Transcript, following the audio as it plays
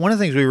One of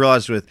the things we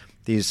realized with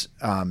these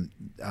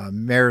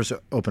mayor's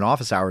open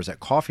office hours at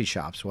coffee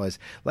shops was,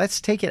 let's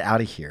take it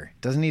out of here.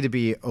 It doesn't need to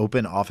be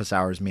open office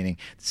hours, meaning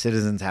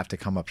citizens have to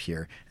come up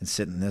here and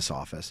sit in this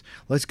office.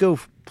 Let's go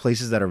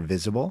places that are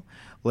visible.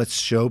 Let's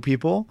show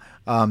people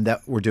that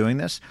we're doing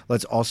this.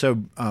 Let's also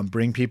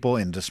bring people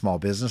into small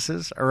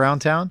businesses around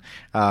town,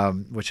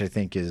 which I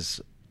think is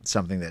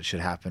something that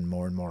should happen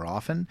more and more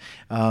often.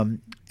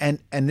 And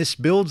this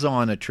builds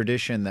on a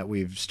tradition that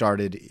we've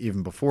started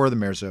even before the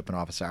mayor's open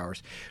office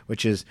hours,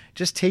 which is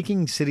just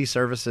taking city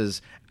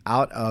services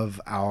out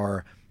of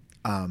our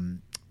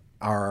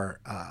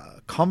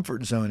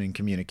comfort zone in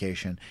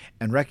communication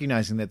and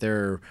recognizing that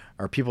there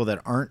are people that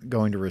aren't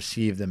going to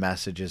receive the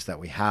messages that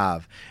we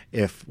have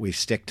if we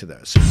stick to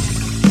those.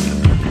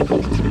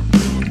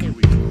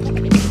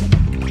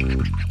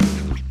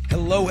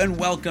 Hello and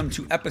welcome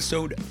to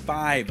episode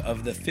 5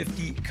 of the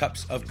 50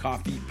 Cups of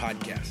Coffee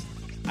podcast.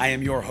 I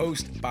am your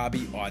host,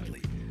 Bobby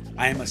Audley.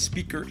 I am a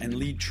speaker and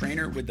lead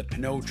trainer with the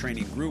Pinot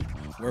Training Group,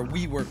 where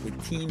we work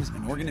with teams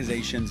and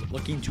organizations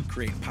looking to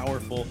create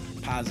powerful,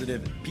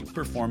 positive, peak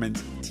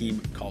performance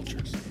team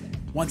cultures.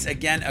 Once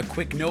again, a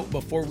quick note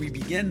before we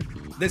begin.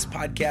 This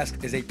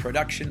podcast is a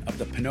production of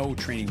the Pinot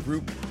Training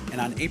Group, and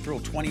on April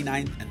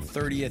 29th and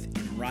 30th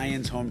in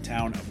Ryan's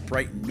hometown of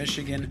Brighton,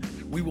 Michigan,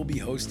 we will be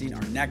hosting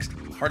our next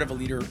Heart of a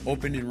Leader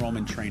open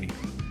enrollment training.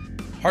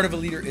 Heart of a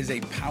Leader is a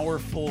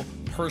powerful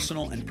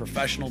personal and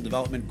professional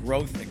development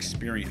growth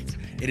experience.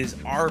 It is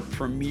our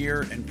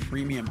premier and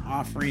premium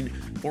offering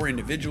for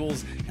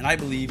individuals, and I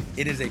believe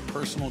it is a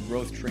personal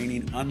growth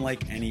training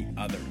unlike any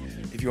other.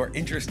 If you are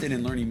interested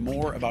in learning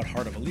more about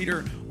Heart of a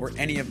Leader or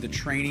any of the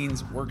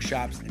trainings,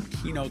 workshops, and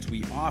keynotes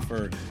we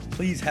offer,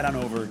 please head on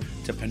over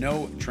to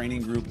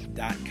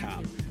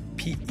PinotTrainingGroup.com,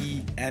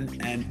 PENNEAU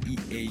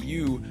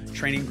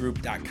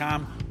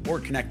traininggroup.com, or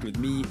connect with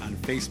me on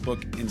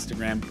Facebook,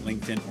 Instagram,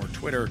 LinkedIn, or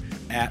Twitter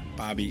at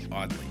Bobby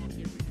Audley.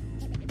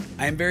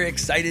 I am very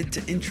excited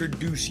to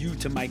introduce you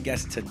to my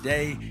guest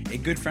today, a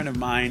good friend of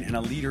mine and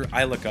a leader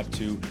I look up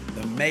to,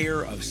 the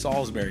mayor of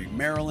Salisbury,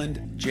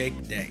 Maryland,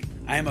 Jake Day.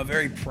 I am a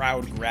very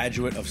proud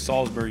graduate of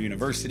Salisbury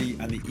University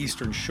on the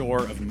eastern shore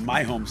of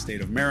my home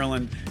state of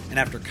Maryland, and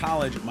after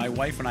college, my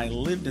wife and I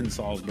lived in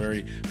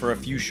Salisbury for a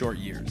few short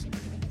years.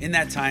 In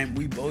that time,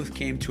 we both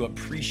came to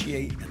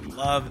appreciate and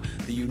love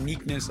the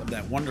uniqueness of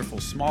that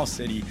wonderful small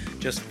city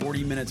just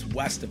 40 minutes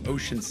west of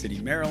Ocean City,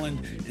 Maryland,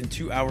 and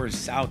 2 hours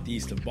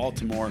southeast of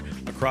Baltimore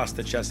across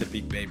the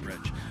Chesapeake Bay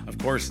Bridge. Of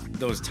course,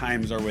 those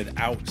times are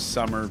without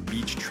summer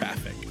beach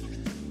traffic.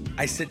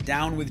 I sit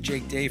down with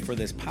Jake Day for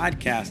this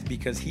podcast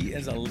because he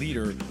is a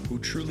leader who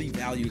truly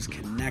values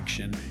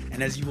connection,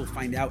 and as you will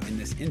find out in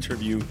this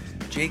interview,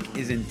 Jake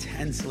is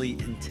intensely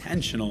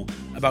intentional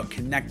about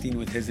connecting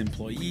with his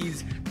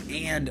employees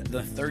and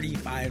the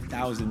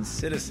 35,000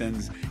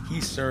 citizens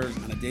he serves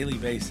on a daily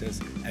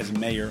basis as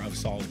mayor of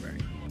Salisbury.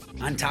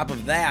 On top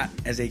of that,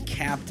 as a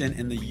captain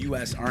in the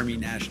U.S. Army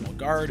National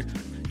Guard,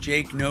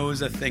 Jake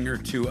knows a thing or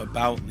two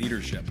about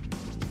leadership.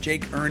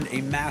 Jake earned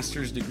a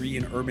master's degree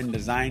in urban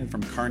design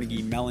from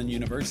Carnegie Mellon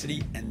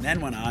University and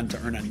then went on to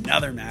earn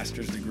another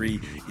master's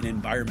degree in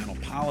environmental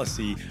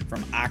policy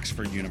from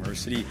Oxford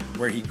University,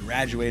 where he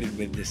graduated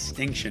with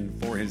distinction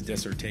for his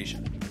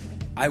dissertation.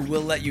 I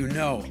will let you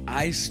know,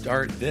 I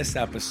start this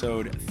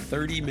episode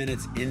 30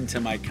 minutes into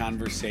my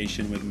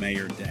conversation with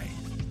Mayor Day.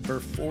 For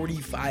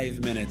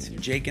 45 minutes,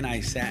 Jake and I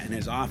sat in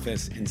his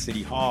office in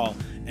City Hall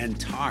and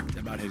talked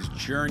about his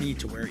journey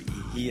to where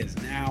he is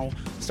now,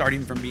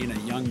 starting from being a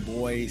young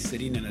boy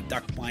sitting in a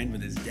duck blind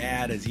with his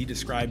dad, as he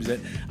describes it,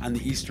 on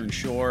the Eastern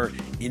Shore,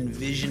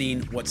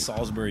 envisioning what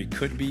Salisbury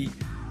could be.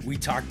 We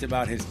talked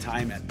about his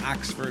time at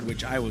Oxford,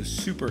 which I was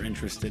super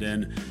interested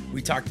in.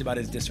 We talked about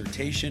his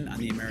dissertation on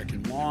the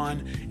American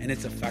lawn and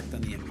its effect on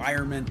the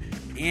environment,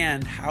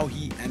 and how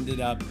he ended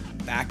up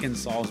back in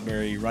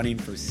Salisbury running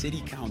for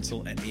city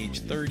council at age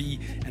 30,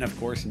 and of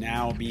course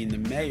now being the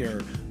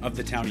mayor of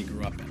the town he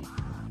grew up in.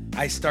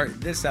 I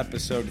start this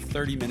episode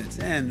 30 minutes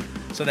in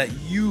so that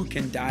you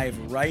can dive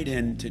right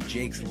into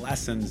Jake's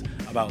lessons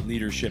about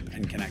leadership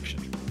and connection.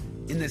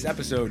 In this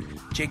episode,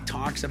 Jake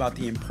talks about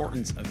the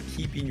importance of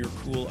keeping your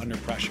cool under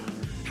pressure,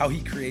 how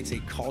he creates a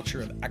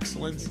culture of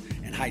excellence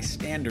and high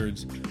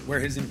standards where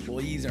his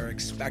employees are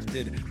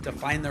expected to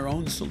find their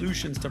own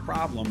solutions to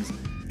problems,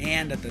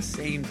 and at the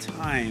same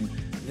time,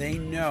 they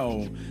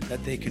know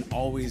that they can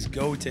always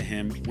go to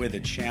him with a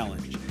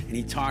challenge. And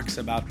he talks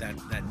about that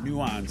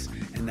nuance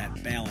and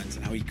that balance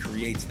and how he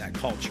creates that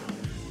culture.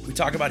 We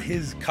talk about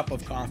his cup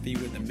of coffee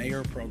with the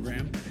mayor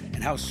program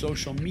and how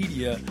social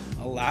media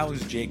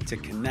allows Jake to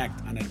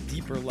connect on a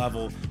deeper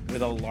level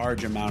with a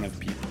large amount of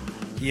people.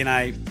 He and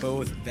I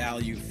both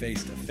value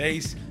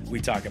face-to-face. We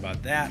talk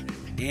about that,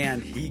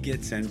 and he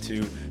gets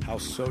into how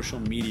social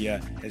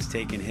media has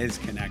taken his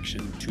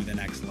connection to the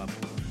next level.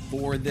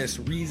 For this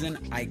reason,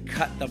 I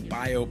cut the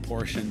bio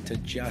portion to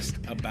just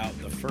about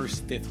the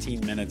first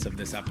 15 minutes of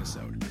this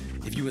episode.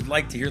 If you would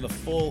like to hear the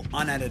full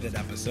unedited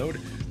episode,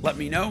 let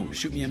me know.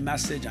 Shoot me a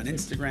message on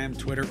Instagram,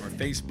 Twitter, or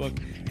Facebook.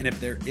 And if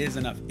there is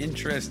enough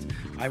interest,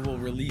 I will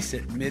release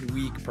it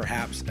midweek,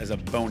 perhaps as a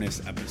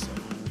bonus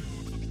episode.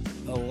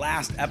 The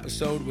last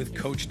episode with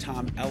Coach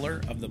Tom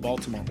Eller of the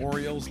Baltimore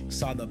Orioles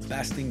saw the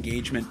best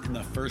engagement in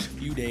the first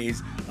few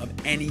days of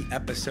any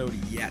episode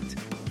yet.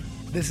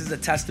 This is a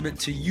testament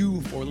to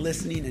you for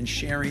listening and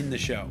sharing the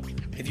show.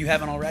 If you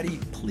haven't already,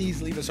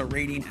 please leave us a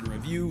rating and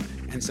review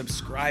and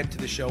subscribe to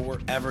the show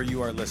wherever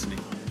you are listening.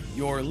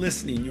 Your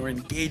listening, your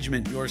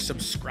engagement, your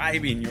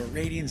subscribing, your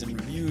ratings and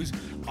reviews,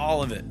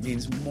 all of it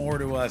means more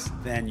to us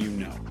than you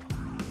know.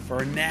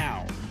 For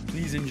now,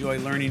 please enjoy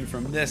learning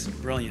from this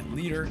brilliant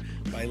leader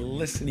by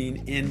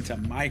listening in to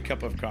My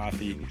Cup of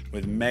Coffee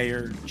with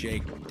Mayor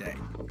Jake Day.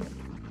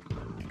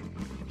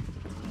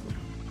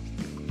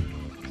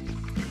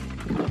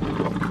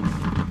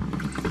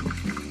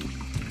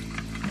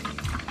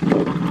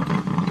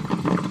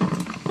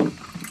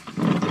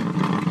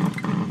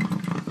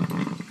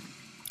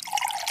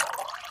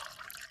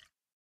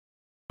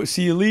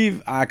 So you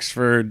leave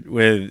Oxford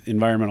with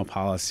environmental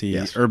policy,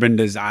 Yes. urban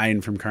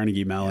design from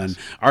Carnegie Mellon, Yes.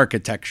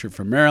 architecture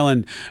from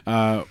Maryland.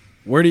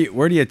 Where do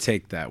you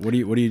take that? What do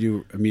you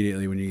do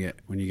immediately when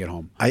you get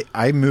home?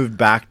 I moved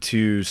back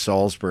to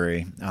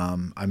Salisbury.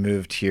 I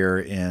moved here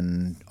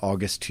in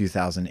August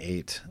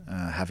 2008,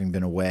 having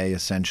been away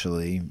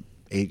essentially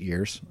 8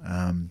 years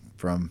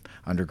from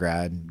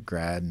undergrad,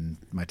 grad, and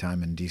my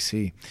time in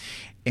D.C.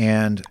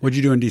 And What'd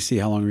you do in D.C.?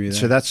 How long were you there?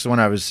 so that's when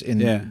I was in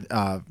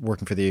Yeah.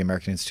 working for the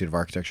American Institute of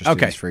Architecture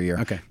Studies for a year.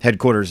 Okay.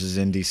 Headquarters is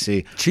in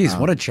D.C. Jeez,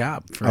 what a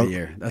job for a oh,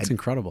 year. That's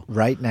incredible.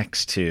 Right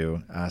next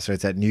to, so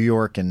it's at New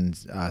York and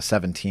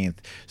 17th.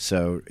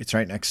 So it's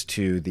right next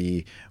to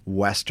the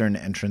western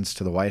entrance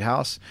to the White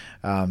House.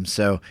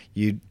 So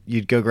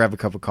you'd go grab a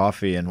cup of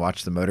coffee and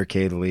watch the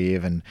motorcade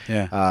leave. And,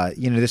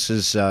 this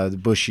is the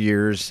Bush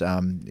years.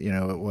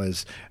 It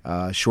was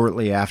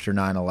shortly after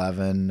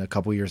 9/11, a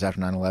couple years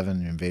after 9/11,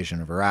 the invasion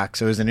of Iraq.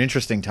 So it was an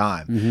interesting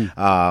time.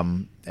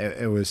 Mm-hmm.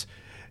 It was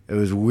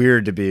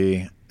weird to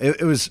be,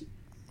 it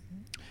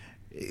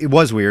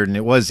was weird and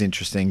it was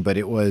interesting, but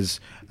it was,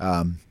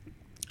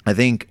 I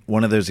think,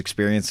 one of those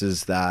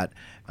experiences that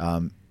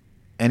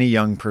any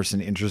young person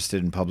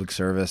interested in public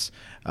service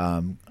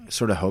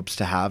sort of hopes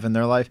to have in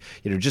their life.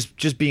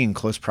 Just being in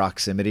close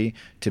proximity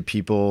to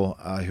people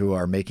who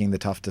are making the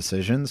tough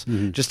decisions,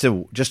 just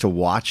to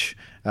watch,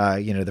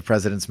 the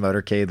president's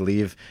motorcade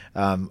leave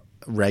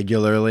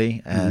regularly,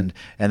 and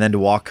then to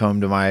walk home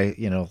to my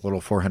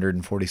little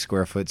 440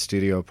 square foot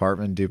studio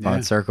apartment,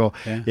 DuPont Circle.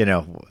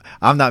 Yeah.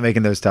 I'm not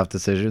making those tough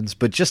decisions,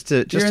 but just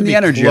to be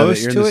energy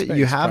close of it. to it,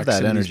 you have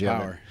that energy of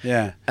power. it.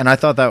 Yeah. And I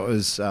thought that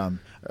was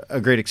a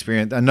great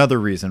experience. Another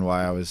reason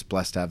why I was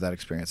blessed to have that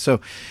experience.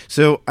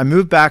 So I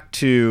moved back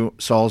to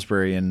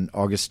Salisbury in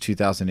August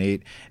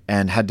 2008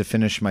 and had to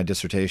finish my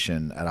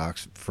dissertation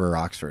for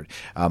Oxford.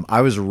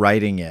 I was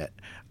writing it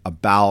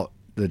about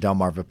the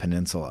Delmarva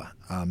Peninsula.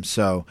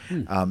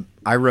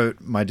 I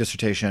wrote my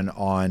dissertation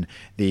on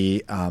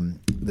the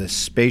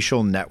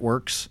spatial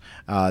networks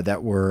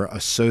that were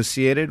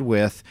associated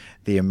with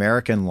the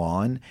American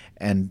lawn,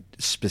 and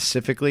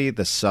specifically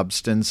the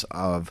substance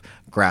of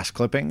grass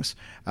clippings,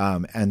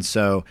 and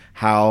so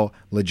how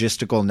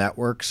logistical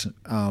networks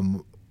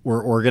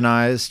were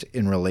organized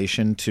in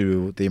relation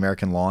to the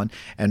American lawn,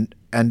 and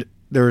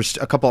there's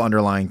a couple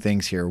underlying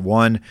things here.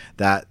 One,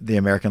 that the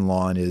American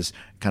lawn is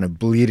kind of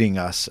bleeding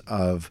us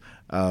of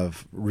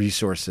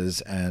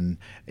resources, and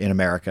in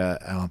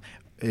America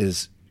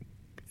is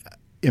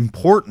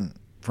important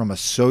from a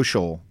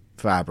social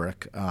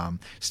fabric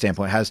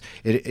standpoint. Has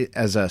it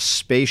as a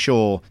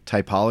spatial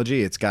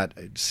typology, it's got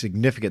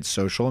significant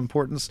social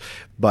importance,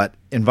 but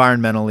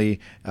environmentally,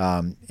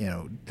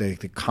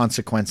 the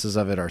consequences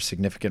of it are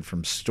significant,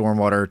 from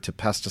stormwater to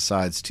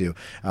pesticides to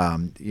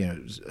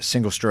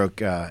single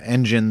stroke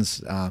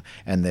engines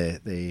and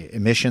the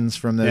emissions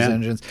from those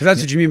engines. Because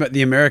that's what you mean by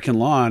the American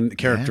lawn.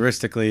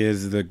 Characteristically,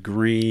 is the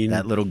green,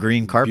 that little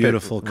green carpet,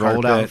 beautiful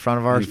rolled out in front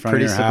of our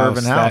pretty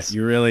suburban house. That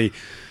you really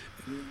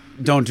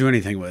don't do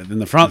anything with in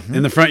the front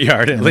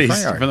yard, at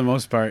least for the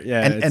most part.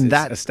 Yeah, and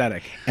that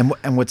aesthetic.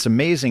 And what's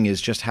amazing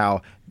is just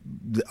how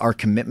our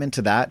commitment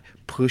to that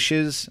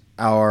pushes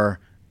our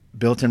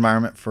built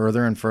environment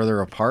further and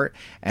further apart.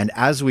 And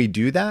as we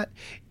do that,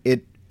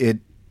 it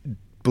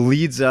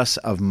bleeds us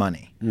of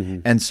money.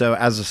 And so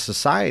as a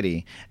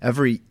society,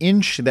 every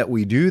inch that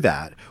we do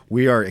that,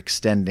 we are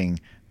extending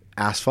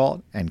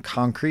asphalt and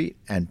concrete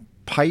and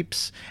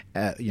pipes,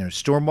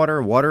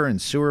 stormwater, water,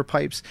 and sewer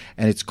pipes,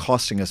 and it's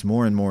costing us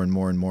more and more and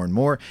more and more and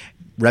more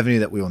revenue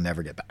that we will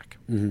never get back.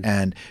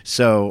 And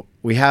so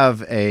we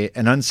have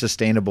an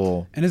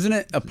unsustainable, and isn't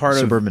it a part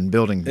suburban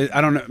building?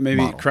 I don't know.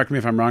 Maybe model. Correct me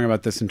if I'm wrong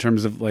about this. In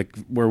terms of like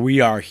where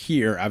we are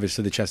here,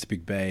 obviously the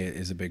Chesapeake Bay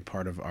is a big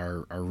part of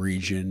our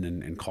region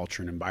and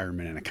culture and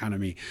environment and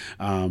economy.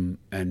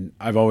 And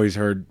I've always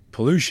heard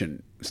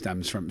pollution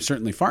stems from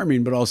certainly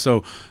farming, but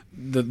also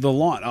the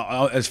lawn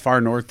as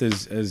far north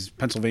as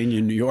Pennsylvania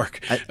and New York,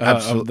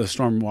 of the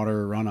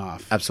stormwater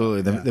runoff.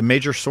 Absolutely. The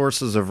major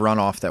sources of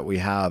runoff that we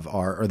have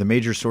are the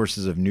major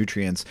sources of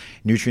nutrients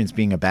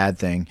being a bad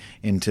thing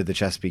into the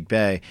Chesapeake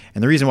Bay.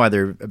 And the reason why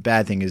they're a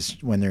bad thing is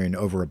when they're in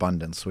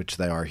overabundance, which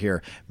they are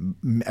here.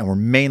 And we're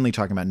mainly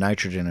talking about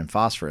nitrogen and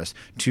phosphorus,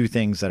 two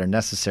things that are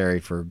necessary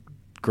for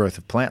growth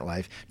of plant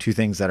life, two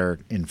things that are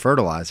in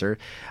fertilizer.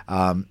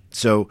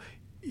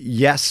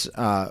 Yes,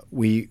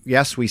 we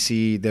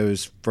see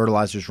those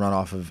fertilizers run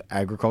off of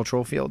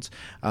agricultural fields,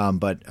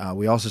 but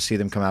we also see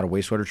them come out of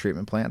wastewater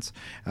treatment plants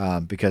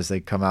because they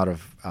come out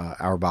of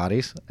our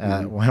bodies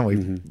when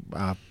we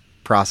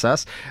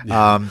process,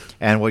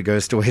 and what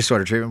goes to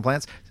wastewater treatment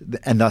plants,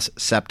 and thus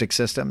septic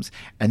systems.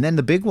 And then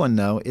the big one,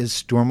 though, is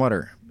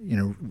stormwater.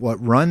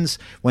 What runs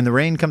when the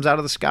rain comes out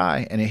of the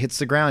sky and it hits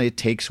the ground, it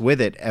takes with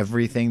it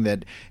everything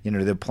that,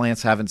 the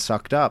plants haven't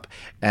sucked up,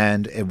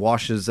 and it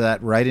washes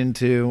that right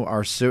into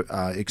our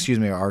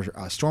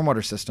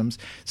stormwater systems,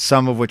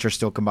 some of which are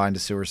still combined to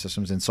sewer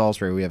systems. In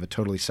Salisbury, we have a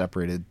totally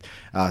separated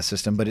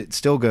system, but it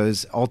still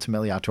goes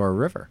ultimately out to our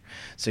river.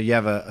 So you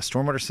have a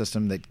stormwater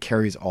system that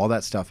carries all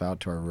that stuff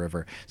out to our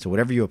river. So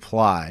whatever you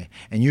apply,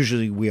 and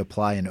usually we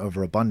apply in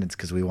overabundance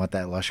because we want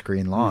that lush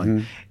green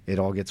lawn, it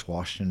all gets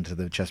washed into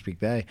the Chesapeake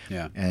Bay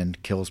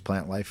and kills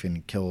plant life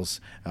and kills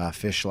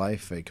fish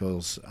life. It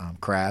kills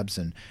crabs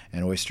and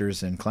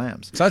oysters and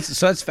clams. So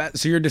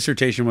that's so your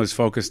dissertation was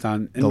focused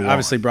on, and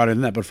obviously brought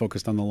in that, but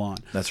focused on the lawn.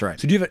 That's right.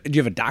 So do you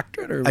have a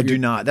doctorate? Or I do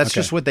not. That's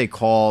just what they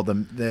call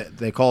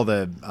they call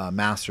the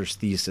master's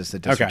thesis, the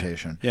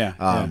dissertation. Okay.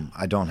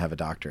 I don't have a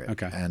doctorate.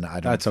 Okay. And I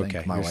don't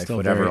think my wife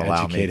would ever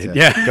allow me to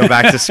go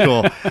back to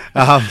school.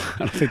 I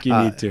don't think you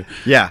need to.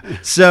 Yeah.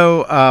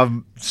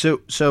 So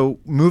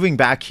moving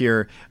back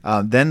here,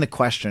 then the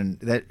question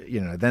that,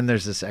 then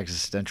there's this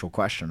existential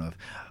question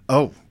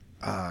of,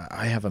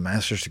 I have a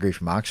master's degree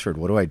from Oxford.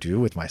 What do I do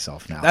with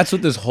myself now? That's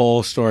what this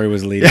whole story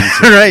was leading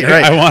to. right.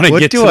 I want to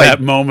get to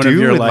that moment of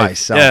your life.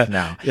 Myself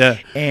now. Yeah.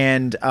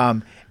 And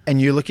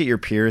you look at your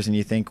peers and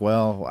you think,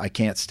 well, I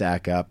can't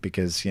stack up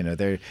because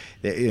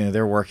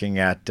they're working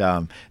at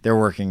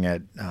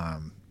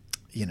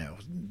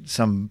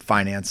some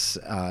finance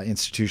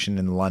institution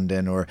in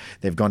London, or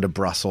they've gone to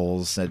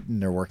Brussels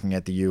and they're working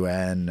at the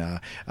UN.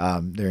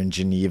 They're in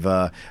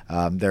Geneva.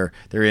 They're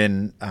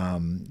in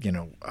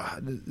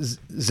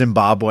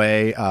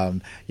Zimbabwe.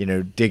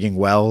 Digging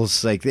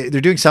wells. Like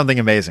they're doing something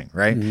amazing,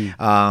 right?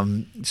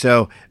 Mm-hmm.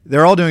 So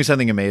they're all doing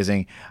something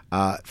amazing.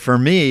 For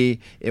me,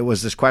 it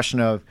was this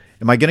question of,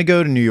 am I going to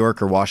go to New York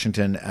or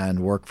Washington and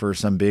work for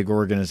some big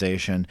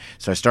organization?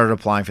 So I started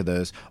applying for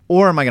those.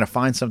 Or am I going to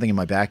find something in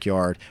my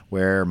backyard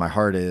where my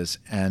heart is?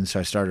 And so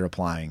I started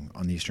applying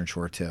on the Eastern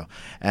Shore too.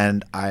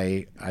 And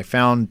I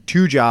found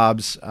two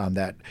jobs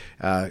that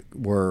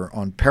were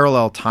on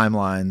parallel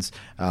timelines.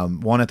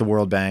 One at the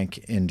World Bank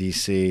in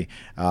D.C.,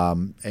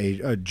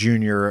 a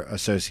junior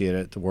associate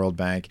at the World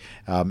Bank,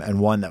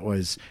 and one that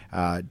was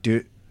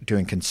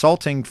doing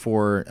consulting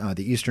for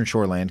the Eastern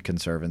Shore Land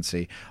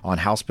Conservancy on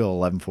House Bill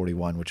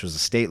 1141, which was a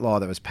state law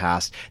that was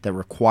passed that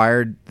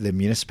required the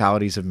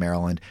municipalities of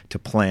Maryland to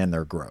plan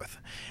their growth.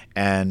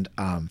 And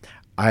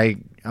I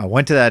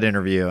went to that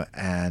interview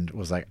and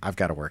was like, I've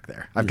got to work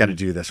there. I've got to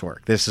do this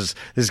work. This is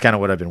kind of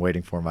what I've been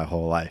waiting for my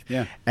whole life.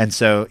 Yeah. And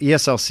so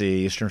ESLC,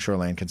 Eastern Shore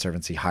Land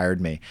Conservancy, hired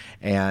me,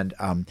 and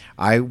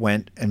I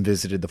went and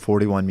visited the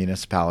 41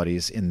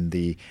 municipalities in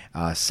the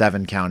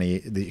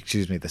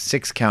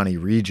 6-county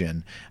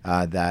region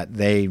that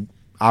they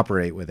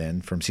operate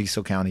within, from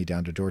Cecil County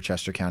down to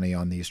Dorchester County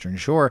on the Eastern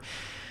Shore,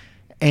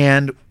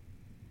 and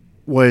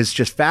was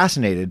just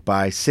fascinated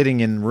by sitting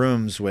in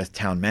rooms with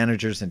town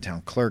managers and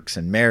town clerks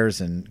and mayors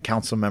and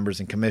council members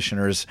and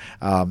commissioners,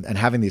 and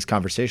having these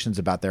conversations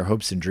about their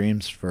hopes and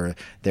dreams for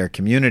their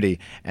community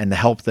and the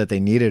help that they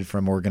needed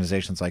from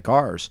organizations like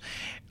ours.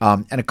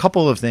 And a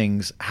couple of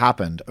things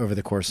happened over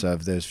the course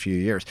of those few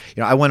years.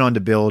 I went on to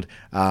build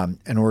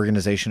an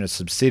organization, a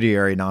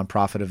subsidiary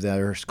nonprofit of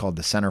theirs called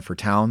the Center for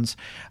Towns.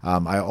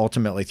 I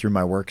ultimately, through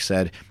my work,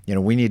 said,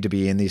 we need to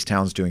be in these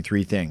towns doing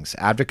three things: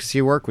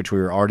 advocacy work, which we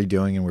were already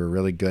doing and we were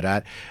really good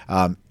at;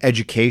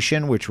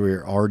 education, which we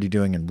were already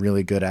doing and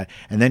really good at;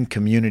 and then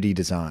community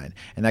design.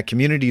 And that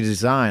community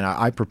design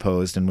I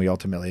proposed, and we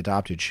ultimately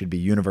adopted, should be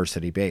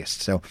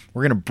university-based. So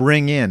we're going to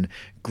bring in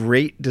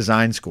great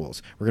design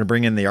schools. We're going to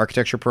bring in the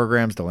architecture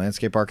programs, the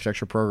landscape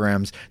architecture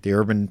programs, the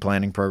urban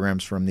planning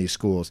programs from these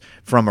schools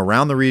from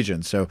around the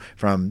region. So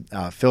from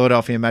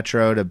Philadelphia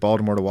Metro to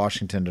Baltimore to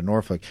Washington to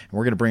Norfolk. And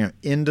we're going to bring them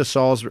into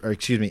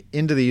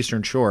into the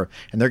Eastern Shore,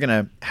 and they're going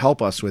to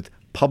help us with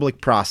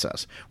public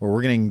process, where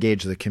we're going to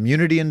engage the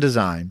community in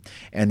design,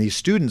 and these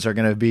students are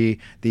going to be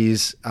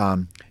these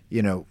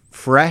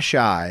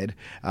fresh-eyed,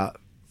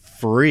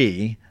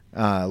 free,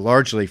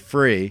 largely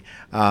free,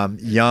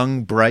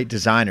 young, bright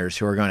designers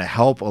who are going to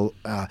help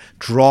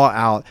draw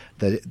out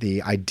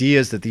the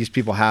ideas that these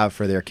people have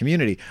for their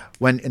community.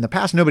 When in the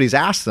past nobody's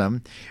asked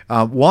them,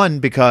 one,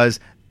 because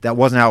that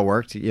wasn't how it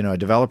worked. A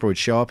developer would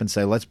show up and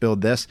say, let's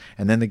build this.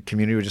 And then the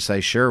community would just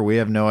say, sure, we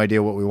have no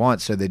idea what we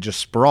want. So they just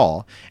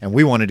sprawl. And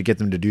we wanted to get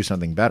them to do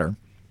something better.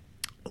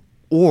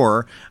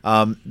 Or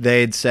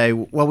they'd say,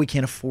 well, we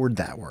can't afford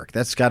that work.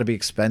 That's got to be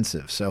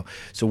expensive. So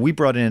we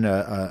brought in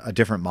a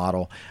different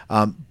model.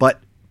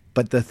 But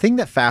the thing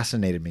that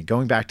fascinated me,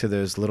 going back to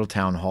those little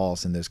town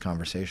halls and those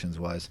conversations,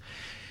 was,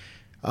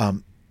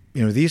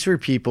 these were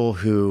people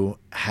who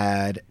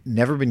had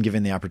never been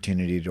given the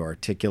opportunity to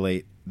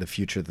articulate the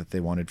future that they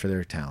wanted for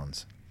their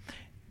towns.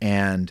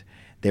 And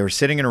they were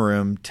sitting in a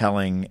room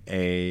telling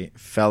a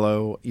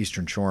fellow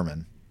Eastern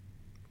Shoreman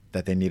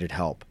that they needed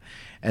help.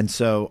 And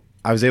so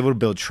I was able to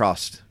build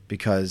trust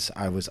because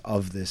I was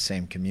of this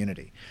same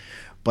community.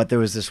 But there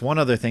was this one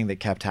other thing that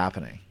kept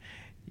happening.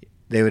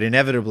 They would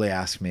inevitably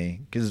ask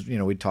me, because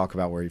we'd talk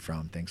about where you're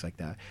from, things like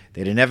that.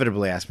 They'd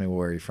inevitably ask me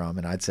where you're from,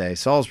 and I'd say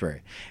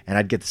Salisbury, and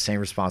I'd get the same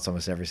response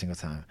almost every single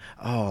time.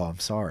 Oh, I'm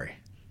sorry.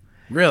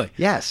 Really?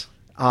 Yes.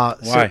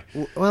 Why?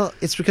 Well,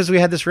 it's because we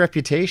had this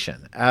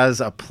reputation as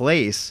a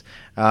place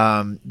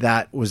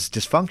that was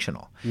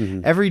dysfunctional.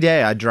 Mm-hmm. Every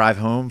day I'd drive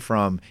home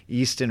from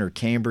Easton or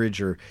Cambridge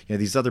or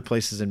these other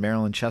places in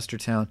Maryland,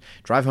 Chestertown,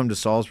 drive home to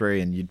Salisbury,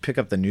 and you'd pick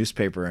up the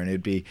newspaper and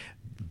it'd be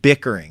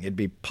bickering. It'd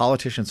be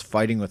politicians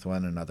fighting with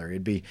one another.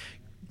 It'd be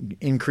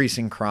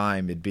increasing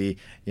crime. It'd be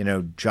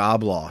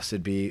job loss.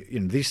 It'd be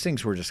these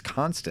things were just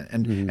constant,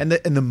 and and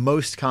the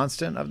most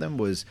constant of them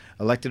was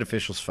elected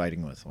officials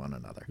fighting with one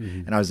another,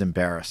 and I was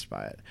embarrassed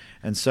by it.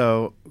 And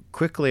so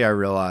quickly I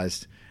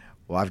realized,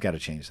 well, I've got to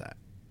change that.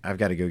 I've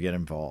got to go get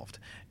involved.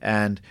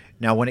 And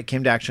now when it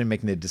came to actually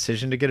making the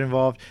decision to get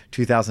involved,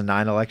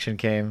 2009 election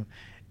came.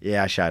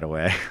 Yeah, I shied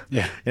away.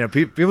 Yeah.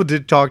 People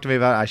did talk to me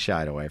about it. I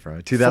shied away from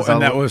it. And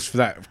that was for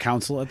that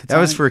council at the time? That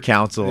was for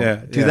council.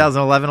 Yeah.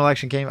 2011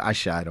 election came. I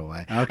shied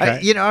away.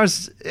 Okay. I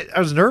was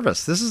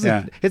nervous. This is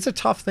it's a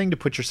tough thing to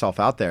put yourself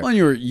out there. Well, and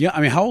you were young. I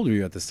mean, how old were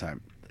you at this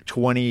time?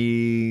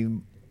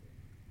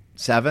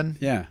 27.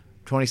 Yeah.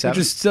 27. Which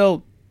is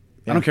still,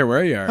 I don't care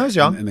where you are. I was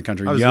young. In the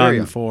country. I was young very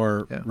young.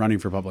 For running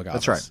for public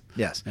office. That's right.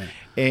 Yes. Yeah.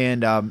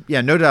 And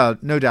no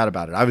doubt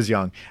about it. I was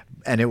young,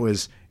 and it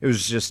was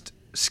just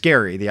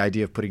scary, the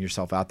idea of putting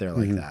yourself out there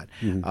like that.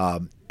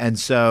 And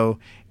so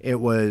it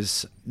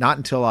was not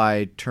until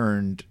I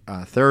turned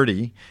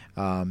 30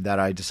 that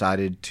I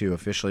decided to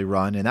officially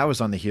run, and that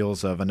was on the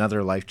heels of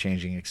another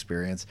life-changing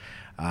experience.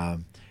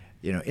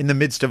 In the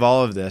midst of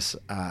all of this,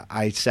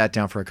 I sat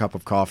down for a cup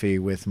of coffee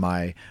with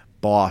my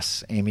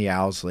boss, Amy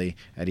Owsley,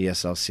 at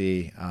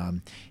ESLC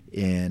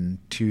in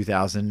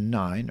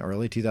 2009,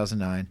 early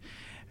 2009,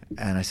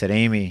 and I said,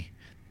 Amy,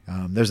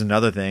 there's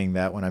another thing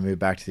that when I moved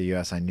back to the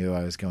U.S. I knew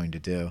I was going to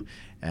do,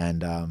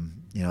 and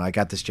I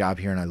got this job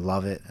here and I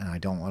love it and I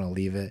don't want to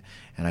leave it,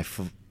 and I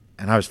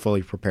was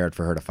fully prepared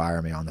for her to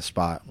fire me on the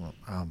spot,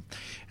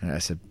 and I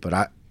said,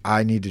 but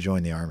I need to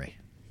join the Army.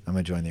 I'm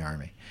going to join the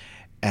Army,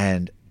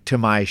 and to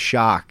my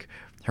shock,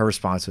 her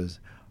response was,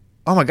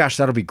 oh my gosh,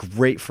 that'll be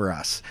great for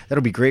us.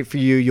 That'll be great for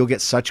you. You'll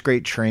get such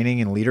great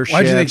training and leadership.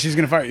 Why do you think she's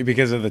going to fire you?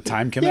 Because of the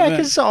time commitment? Yeah,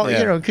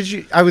 because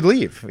I would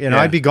leave.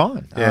 I'd be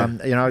gone.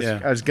 Yeah.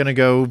 I was going to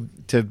go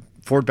to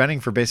Fort Benning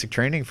for basic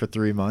training for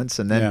 3 months,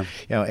 and then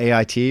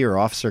AIT or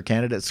officer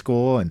candidate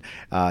school, and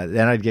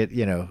then I'd get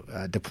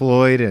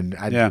deployed, and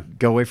I'd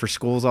go away for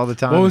schools all the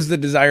time. What was the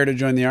desire to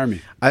join the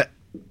Army?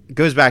 It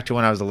goes back to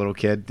when I was a little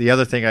kid. The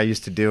other thing I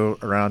used to do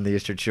around the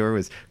Eastern Shore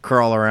was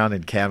crawl around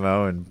in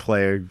camo and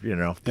play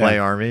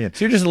Army. And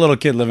so you're just a little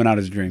kid living out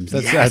his dreams.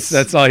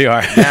 That's all you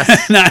are.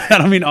 Yes. I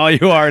don't mean all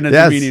you are in a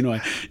demeaning way.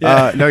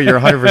 Yeah. No,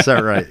 you're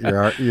 100% right.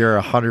 You're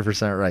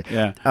 100% right.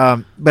 Yeah.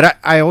 But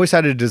I always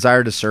had a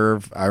desire to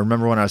serve. I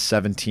remember when I was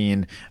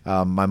 17,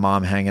 my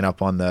mom hanging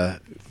up on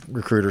the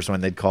recruiters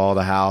when they'd call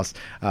the house,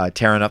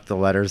 tearing up the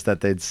letters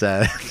that they'd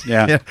said.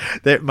 Yeah.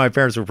 My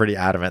parents were pretty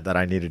adamant that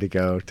I needed to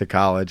go to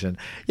college, and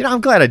I'm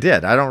glad I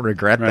did. I don't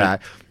regret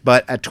that.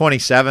 But at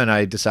 27,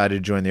 I decided to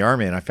join the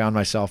Army, and I found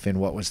myself in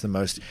what was the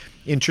most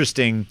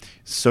interesting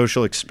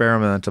social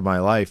experiment of my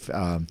life.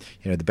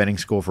 The Benning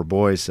School for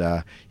Boys,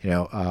 an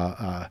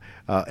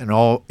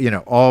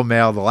all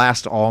male, the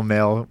last all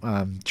male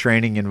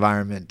training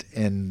environment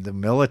in the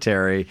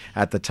military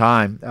at the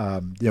time.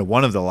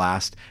 One of the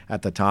last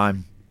at the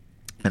time.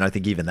 And I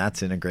think even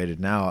that's integrated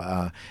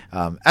now,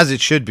 as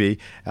it should be.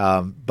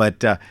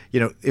 But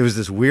it was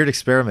this weird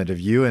experiment of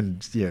you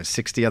and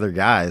 60 other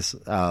guys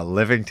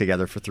living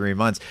together for 3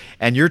 months.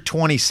 And you're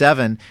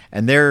 27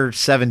 and they're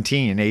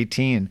 17,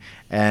 18.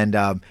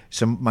 And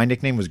so my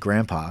nickname was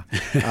Grandpa.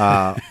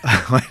 I'm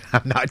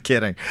not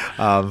kidding.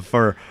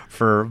 For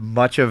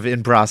much of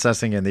in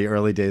processing in the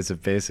early days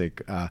of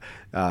basic,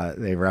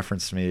 they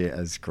referenced me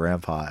as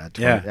Grandpa at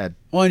 20,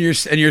 well, and you're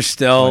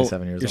still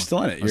 27 years old.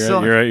 Still in it.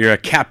 You're a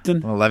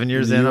captain. 11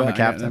 years in, I'm a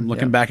captain. I'm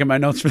looking back at my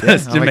notes for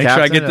this to make sure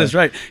I get this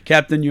right.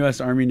 Captain,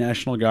 U.S. Army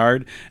National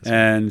Guard,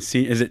 and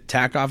is it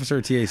TAC officer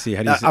or TAC?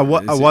 How do you say I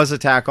was a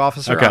TAC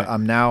officer. Okay.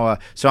 I'm now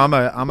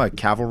I'm a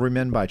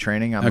cavalryman by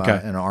training. I'm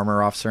an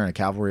armor officer and a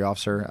cavalry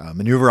officer,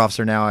 maneuver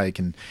officer now. I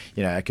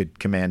could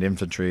command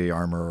infantry,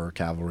 armor, or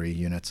cavalry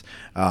units.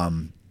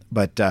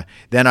 But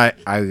then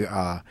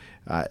I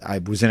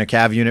was in a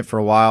CAV unit for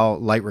a while,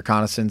 light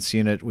reconnaissance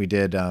unit. We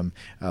did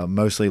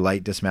mostly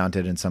light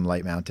dismounted and some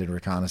light mounted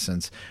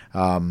reconnaissance,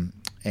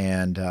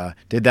 and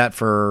did that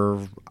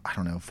for,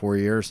 4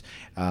 years.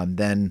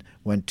 Then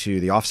went to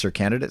the officer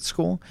candidate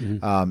school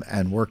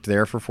and worked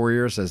there for 4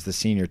 years as the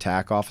senior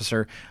TAC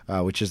officer,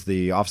 which is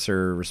the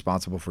officer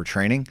responsible for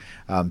training.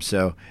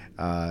 So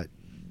to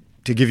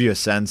give you a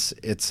sense,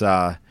 it's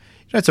a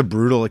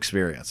brutal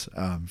experience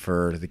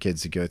for the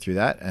kids to go through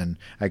that, and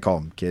I call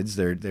them kids.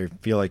 They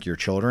feel like your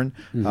children,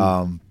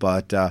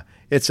 but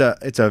it's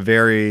a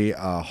very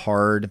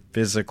hard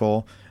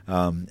physical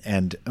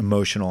and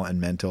emotional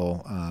and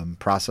mental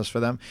process for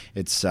them.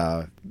 It's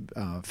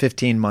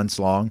 15 months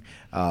long,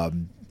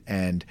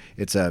 and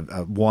it's a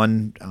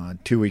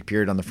 1-2 week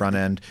period on the front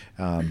end.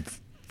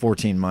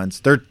 13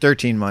 months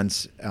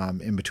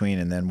in between,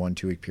 and then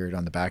 1-2 week period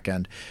on the back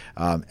end,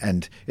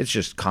 and it's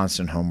just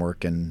constant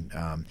homework and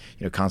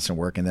constant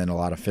work, and then a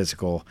lot of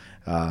physical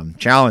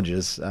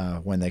challenges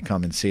when they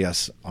come and see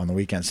us on the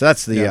weekend. So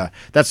that's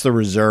the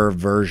reserve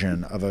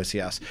version of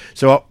OCS.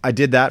 So I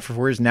did that for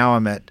 4 years. Now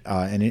I'm at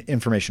an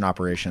information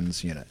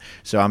operations unit.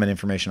 So I'm an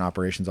information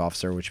operations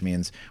officer, which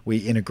means we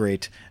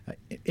integrate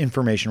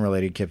information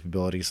related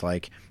capabilities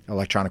like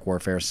electronic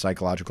warfare,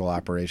 psychological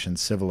operations,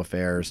 civil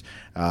affairs,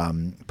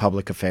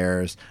 public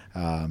affairs,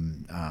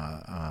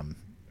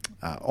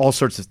 all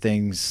sorts of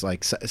things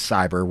like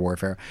cyber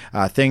warfare,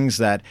 things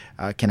that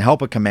can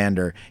help a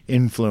commander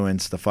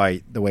influence the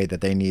fight the way that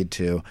they need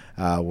to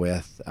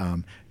with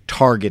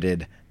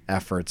targeted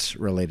efforts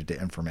related to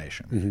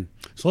information. Mm-hmm.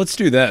 So let's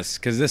do this,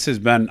 because this has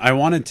been, I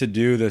wanted to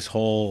do this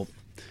whole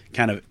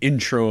kind of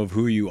intro of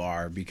who you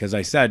are, because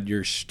I said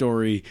your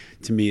story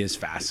to me is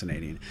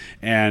fascinating,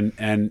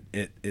 and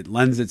it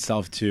lends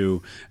itself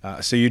to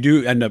so you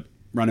do end up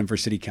running for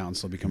city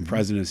council, become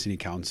president of city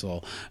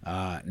council,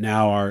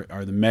 now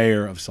are the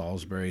mayor of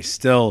Salisbury,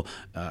 still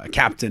a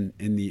captain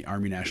in the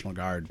Army National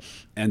Guard.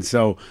 And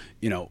so,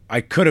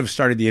 I could have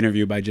started the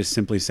interview by just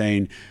simply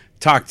saying,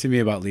 talk to me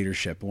about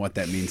leadership and what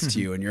that means to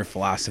you and your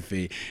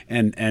philosophy.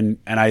 And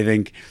I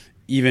think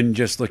even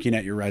just looking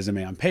at your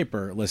resume on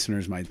paper,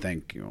 listeners might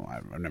think,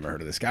 I've never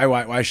heard of this guy.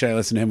 Why should I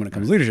listen to him when it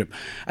comes to leadership?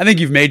 I think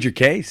you've made your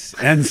case.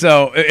 And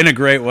so in a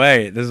great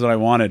way, this is what I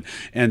wanted.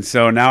 And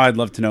so now I'd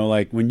love to know,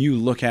 like, when you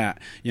look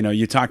at,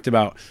 you talked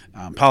about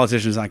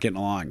politicians not getting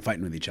along,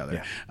 fighting with each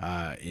other.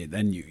 Yeah.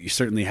 Then you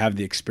certainly have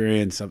the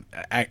experience of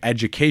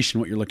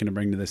education, what you're looking to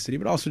bring to the city,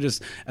 but also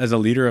just as a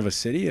leader of a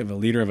city, of a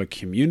leader of a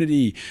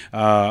community,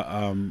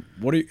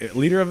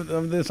 leader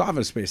of this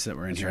office space that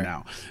we're in here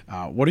now.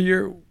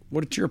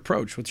 What's your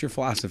approach? What's your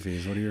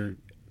philosophies? What are your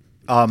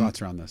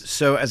thoughts around this?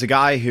 So as a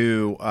guy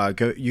who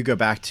you go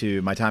back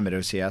to my time at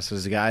OCS,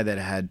 as a guy that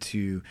had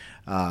to,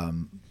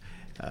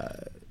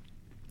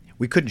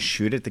 we couldn't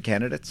shoot at the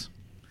candidates.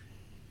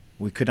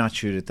 We could not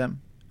shoot at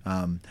them,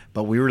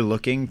 but we were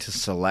looking to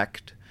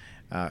select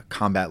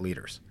combat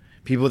leaders,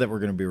 people that were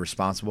going to be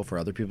responsible for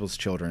other people's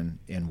children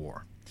in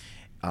war.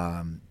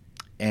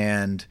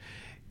 And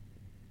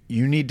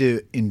you need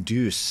to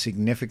induce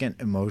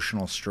significant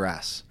emotional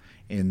stress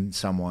in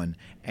someone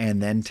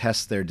and then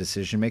test their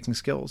decision-making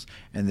skills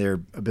and their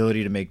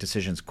ability to make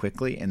decisions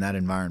quickly in that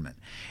environment.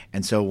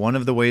 And so one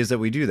of the ways that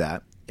we do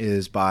that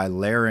is by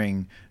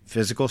layering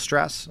physical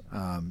stress,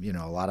 a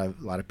lot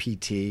of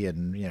PT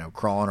and,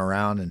 crawling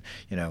around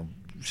and,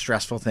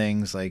 stressful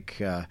things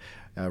like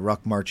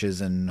ruck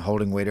marches and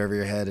holding weight over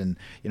your head and,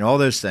 all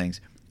those things,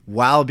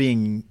 while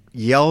being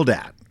yelled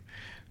at,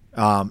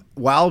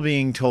 while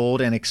being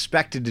told and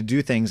expected to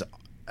do things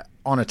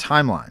on a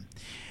timeline.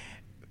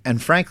 And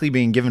frankly,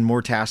 being given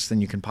more tasks than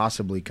you can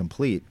possibly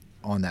complete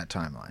on that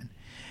timeline.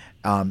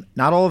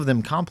 Not all of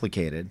them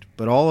complicated,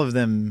 but all of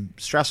them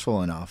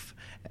stressful enough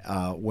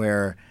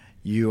where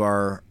you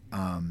are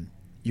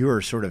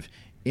sort of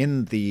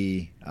in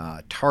the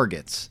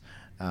targets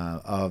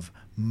of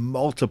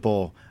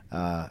multiple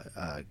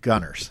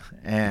gunners,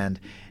 and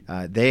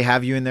they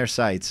have you in their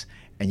sights,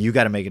 and you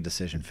got to make a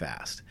decision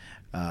fast,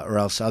 or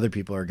else other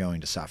people are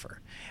going to suffer.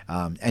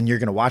 And you're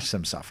going to watch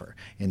them suffer.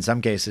 In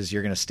some cases,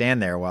 you're going to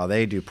stand there while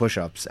they do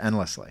push-ups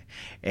endlessly.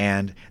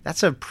 And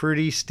that's a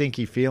pretty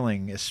stinky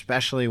feeling,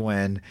 especially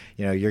when,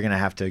 you're going to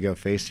have to go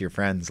face your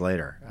friends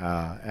later.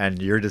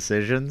 And your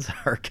decisions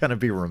are going to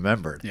be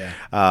remembered.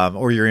 Yeah.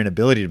 Or your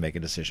inability to make a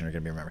decision are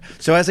going to be remembered.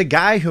 So as a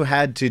guy who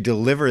had to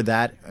deliver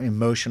that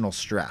emotional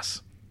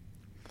stress,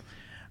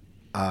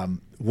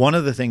 one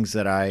of the things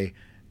that I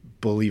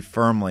believe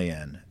firmly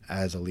in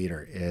as a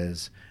leader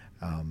is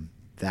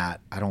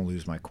that I don't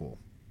lose my cool.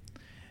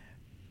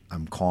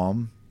 I'm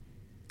calm.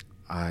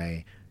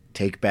 I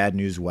take bad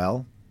news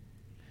well.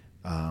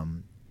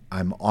 I'm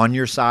on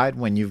your side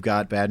when you've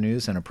got bad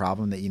news and a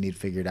problem that you need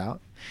figured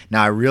out.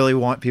 Now, I really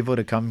want people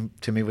to come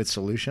to me with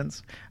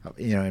solutions.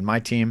 In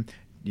my team,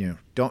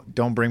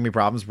 don't bring me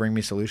problems, bring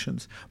me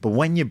solutions. But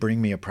when you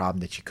bring me a problem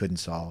that you couldn't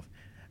solve,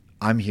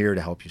 I'm here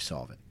to help you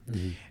solve it.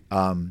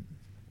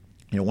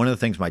 Mm-hmm. One of the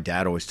things my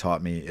dad always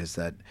taught me is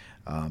that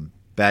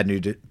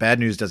bad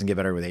news doesn't get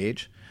better with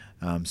age.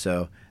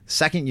 So the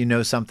second you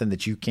know something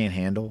that you can't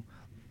handle,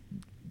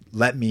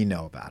 let me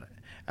know about it.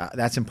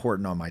 That's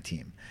important on my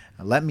team.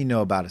 Let me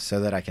know about it so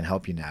that I can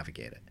help you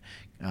navigate it,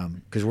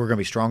 because we're going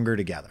to be stronger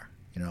together.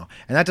 And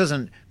that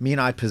doesn't mean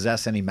I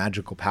possess any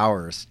magical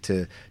powers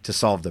to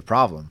solve the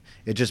problem.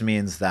 It just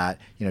means that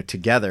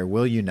together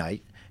we'll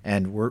unite,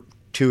 and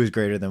two is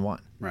greater than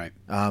one. Right.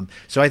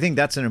 So I think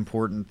that's an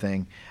important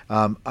thing.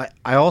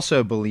 I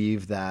also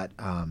believe that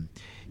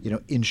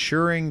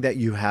ensuring that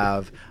you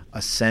have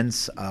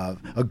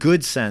a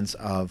good sense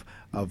of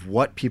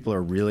what people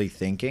are really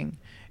thinking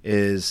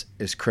is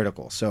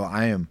critical. So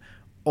I am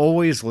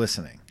always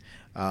listening.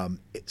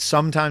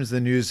 Sometimes the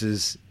news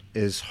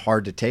is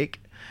hard to take,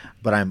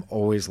 but I'm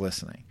always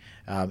listening.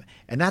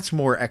 And that's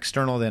more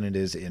external than it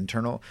is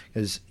internal,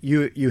 because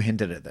you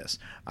hinted at this.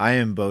 I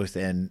am both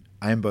in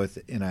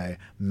a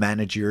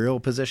managerial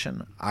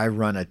position. I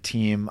run a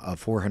team of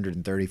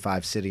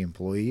 435 city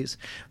employees,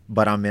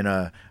 but I'm in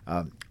a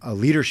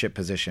leadership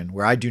position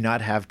where I do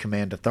not have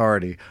command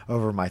authority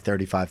over my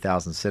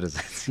 35,000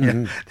 citizens.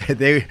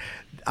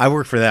 I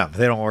work for them;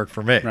 they don't work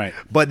for me. Right.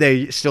 But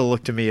they still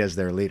look to me as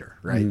their leader,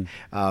 right?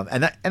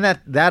 And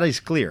that is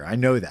clear. I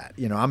know that.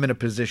 I'm in a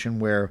position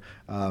where,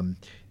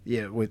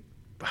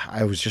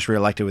 I was just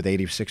reelected with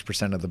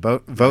 86% of the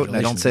vote, and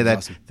I don't say that.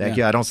 Awesome. Thank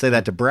you. I don't say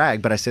that to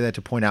brag, but I say that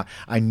to point out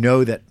I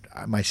know that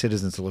my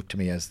citizens look to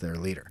me as their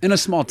leader. In a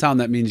small town,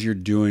 that means you're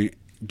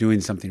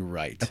doing something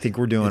right. I think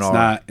we're doing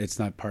It's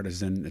not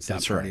partisan. It's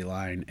not party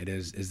line. It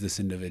is this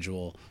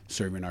individual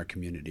serving our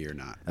community or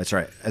not? That's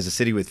right. As a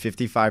city with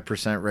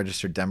 55%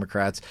 registered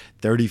Democrats,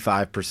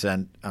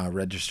 35%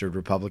 registered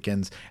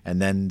Republicans,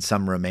 and then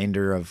some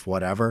remainder of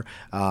whatever.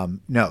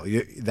 No,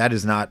 that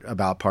is not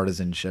about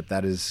partisanship.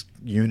 That is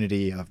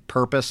unity of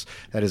purpose.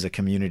 That is a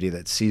community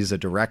that sees a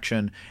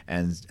direction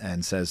and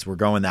says we're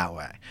going that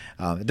way.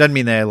 It doesn't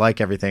mean that I like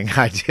everything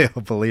I do.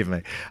 Believe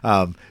me.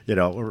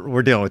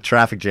 We're dealing with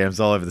traffic jams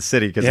all over the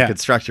city because of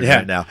construction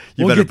right now.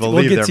 You better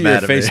believe they're mad at me. We'll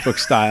get to your Facebook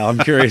style. I'm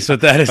curious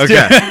what that is. Okay.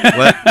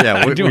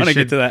 I do want to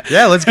get to that.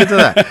 Yeah, let's get to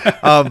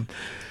that.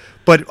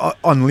 But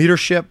on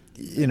leadership,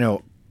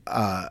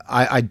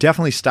 I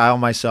definitely style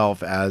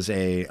myself as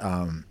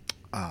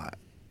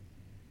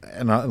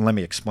and let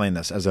me explain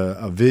this, as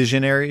a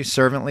visionary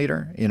servant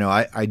leader.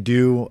 I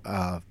do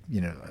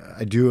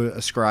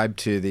subscribe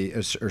to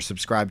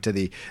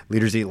the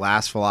Leaders Eat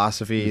Last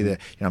philosophy. That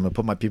I'm going to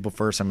put my people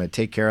first. I'm going to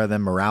take care of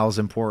them. Morale is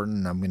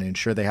important. I'm going to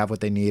ensure they have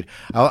what they need.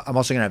 I'm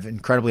also going to have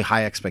incredibly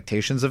high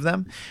expectations of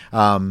them.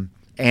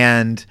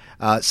 And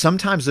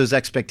sometimes those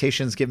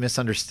expectations get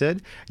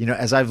misunderstood.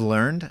 As I've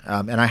learned,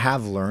 and I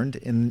have learned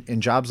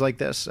in jobs like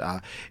this,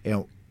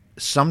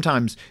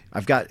 sometimes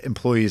I've got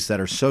employees that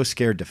are so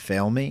scared to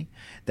fail me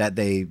that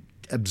they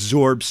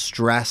absorb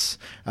stress,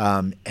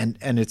 and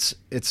it's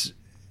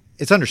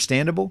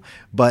understandable.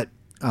 But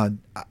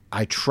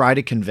I try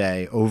to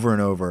convey over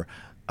and over,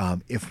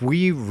 if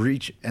we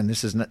reach, and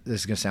this is going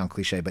to sound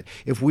cliche, but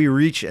if we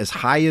reach as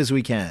high as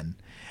we can,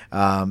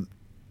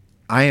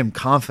 I am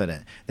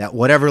confident that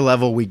whatever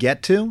level we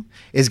get to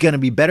is going to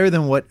be better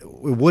than what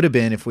it would have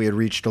been if we had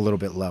reached a little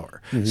bit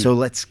lower. So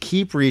let's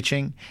keep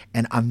reaching,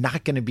 and I'm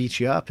not going to beat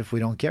you up if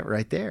we don't get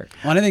right there.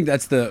 Well, and I think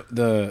that's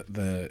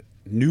the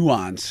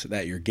nuance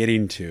that you're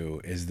getting to,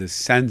 is this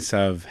sense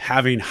of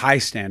having high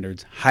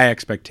standards, high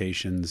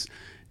expectations,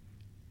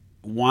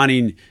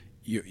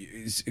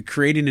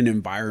 creating an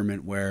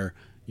environment where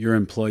your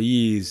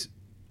employees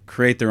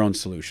create their own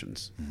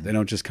solutions. They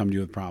don't just come to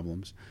you with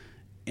problems.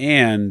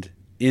 And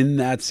in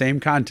that same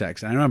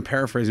context, and I know I'm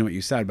paraphrasing what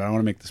you said, but I want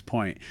to make this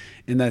point.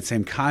 In that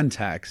same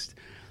context,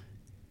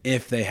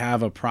 if they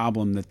have a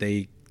problem that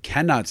they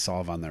cannot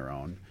solve on their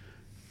own,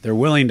 they're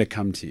willing to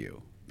come to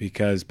you,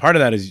 because part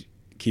of that is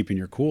keeping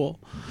your cool.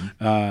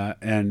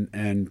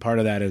 And part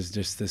of that is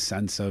just this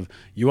sense of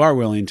you are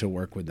willing to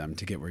work with them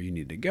to get where you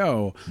need to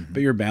go,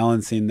 but you're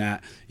balancing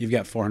that. You've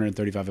got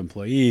 435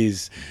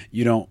 employees.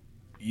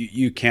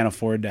 You can't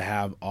afford to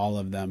have all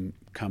of them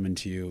coming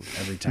to you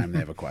every time they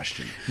have a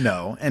question.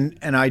 No.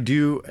 And I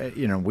do,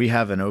 we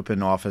have an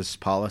open office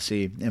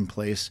policy in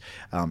place,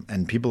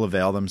 and people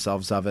avail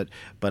themselves of it.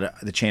 But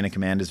the chain of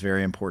command is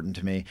very important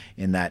to me,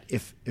 in that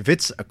if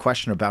it's a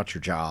question about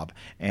your job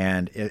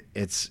and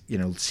it's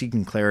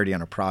seeking clarity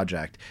on a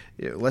project,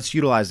 let's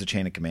utilize the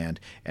chain of command,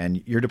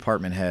 and your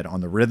department head,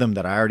 on the rhythm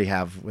that I already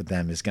have with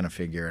them, is going to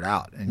figure it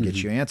out and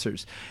get you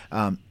answers.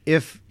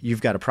 If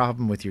you've got a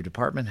problem with your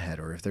department head,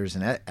 or if there's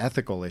an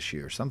ethical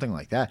issue or something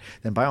like that,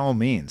 then by all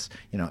means,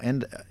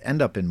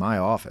 end up in my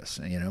office.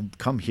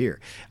 Come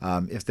here.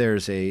 If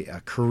there's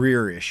a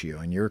career issue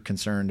and you're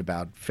concerned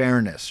about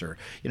fairness, or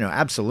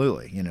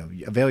absolutely,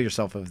 avail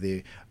yourself of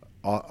the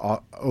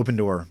open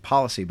door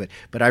policy.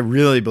 But I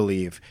really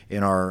believe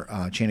in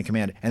our chain of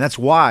command, and that's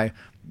why,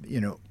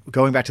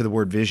 going back to the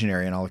word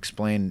visionary, and I'll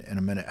explain in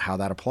a minute how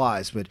that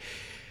applies. But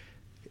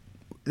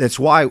that's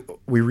why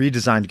we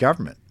redesigned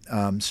government.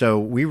 So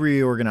we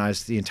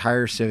reorganized the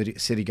entire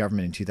city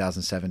government in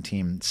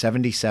 2017,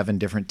 77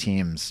 different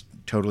teams,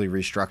 totally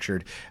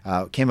restructured,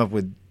 came up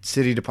with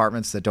city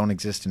departments that don't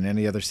exist in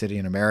any other city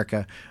in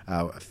America,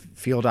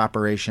 field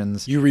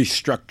operations. You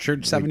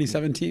restructured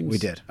 77 teams? We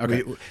did.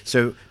 Okay.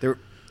 So there,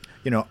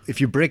 if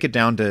you break it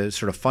down to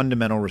sort of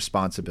fundamental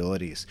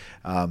responsibilities,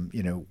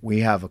 we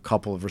have a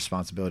couple of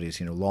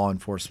responsibilities, law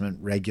enforcement,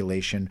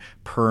 regulation,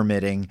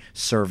 permitting,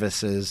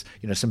 services,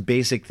 some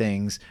basic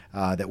things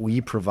that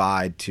we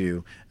provide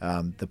to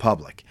the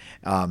public.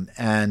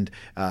 And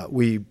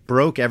we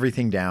broke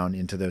everything down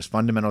into those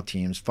fundamental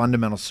teams,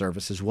 fundamental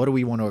services. What do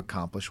we want to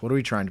accomplish? What are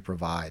we trying to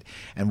provide?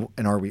 And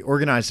are we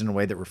organized in a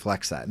way that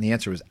reflects that? And the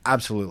answer was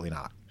absolutely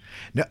not.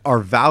 Now, our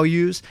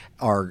values,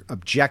 our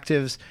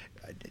objectives,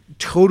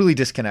 totally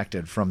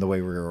disconnected from the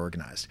way we were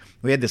organized.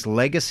 We had this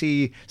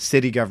legacy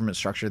city government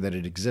structure that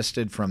had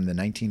existed from the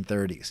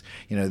 1930s.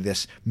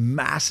 This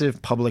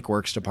massive public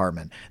works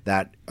department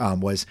that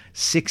was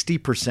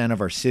 60%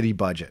 of our city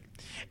budget,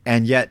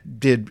 and yet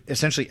did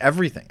essentially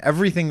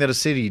everything that a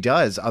city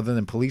does other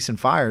than police and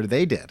fire,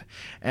 they did.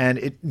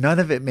 And none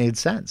of it made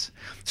sense.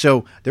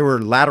 So there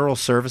were lateral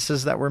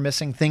services that were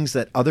missing, things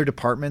that other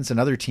departments and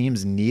other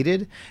teams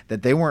needed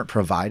that they weren't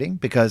providing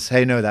because,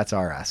 hey, no, that's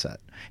our asset.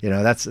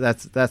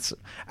 That's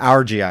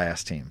our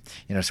GIS team.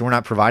 So we're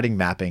not providing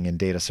mapping and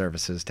data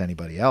services to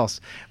anybody else.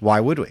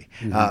 Why would we?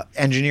 Mm-hmm.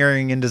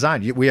 Engineering and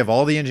design. We have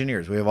all the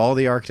engineers. We have all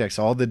the architects,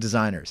 all the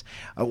designers.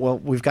 Well,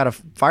 we've got a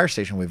fire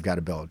station we've got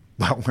to build.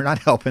 Well, we're not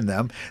helping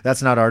them.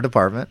 That's not our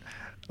department.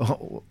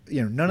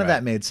 None of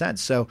that made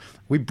sense. So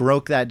we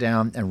broke that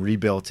down and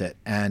rebuilt it.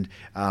 And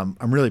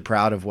I'm really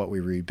proud of what we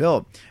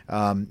rebuilt,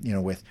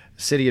 with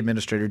city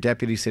administrator,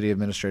 deputy city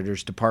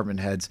administrators, department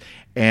heads,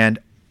 and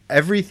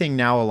everything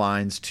now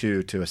aligns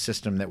to a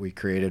system that we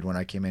created when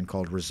I came in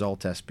called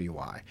Result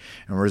SBY.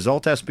 And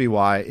Result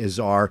SBY is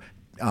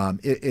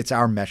it's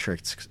our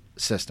metrics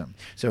system.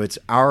 So it's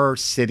our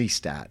city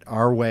stat,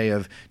 our way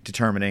of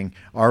determining,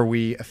 are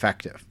we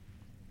effective?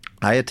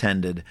 I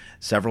attended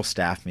several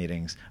staff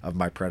meetings of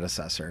my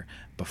predecessor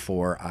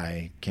before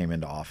I came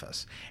into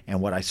office.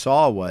 And what I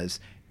saw was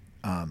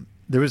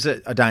there was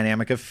a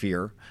dynamic of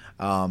fear.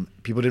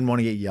 People didn't want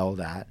to get yelled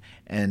at.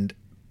 And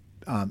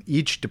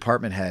each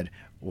department head,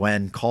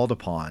 when called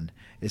upon,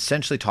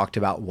 essentially talked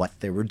about what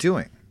they were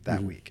doing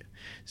that week.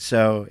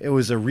 So it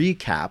was a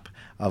recap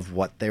of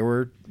what they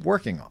were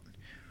working on,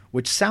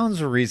 which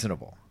sounds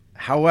reasonable.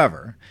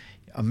 However,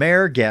 a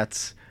mayor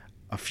gets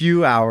a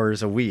few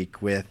hours a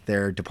week with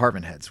their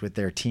department heads, with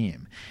their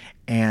team.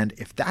 And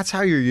if that's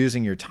how you're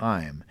using your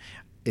time,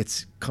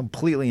 it's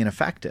completely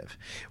ineffective.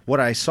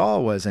 What I saw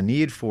was a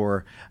need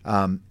for,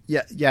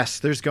 yes,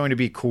 there's going to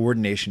be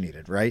coordination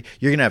needed, right?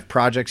 You're going to have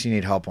projects you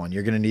need help on.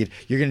 You're going to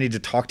need to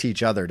talk to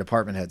each other,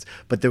 department heads.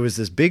 But there was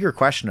this bigger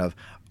question of,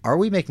 are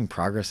we making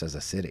progress as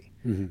a city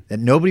that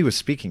nobody was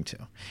speaking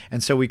to?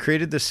 And so we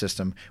created this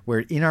system where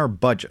in our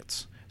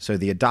budgets, so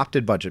the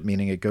adopted budget,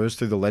 meaning it goes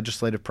through the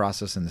legislative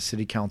process and the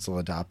city council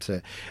adopts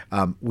it.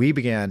 We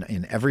began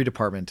in every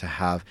department to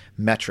have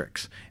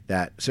metrics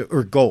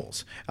or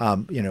goals,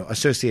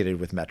 associated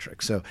with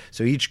metrics.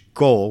 So each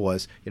goal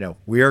was,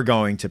 we are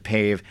going to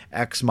pave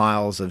X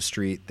miles of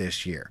street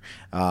this year,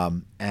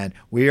 and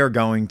we are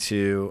going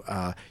to,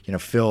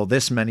 fill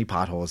this many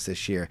potholes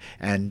this year,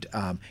 and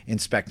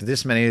inspect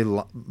this many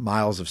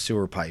miles of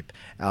sewer pipe,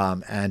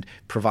 and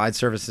provide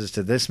services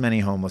to this many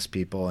homeless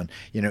people, and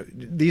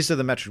these are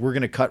the metrics. We're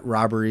going to cut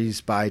robberies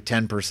by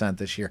 10%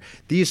 this year.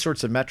 These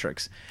sorts of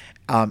metrics.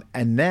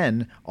 And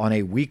then on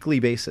a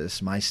weekly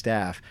basis, my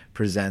staff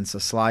presents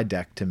a slide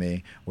deck to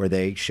me where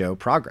they show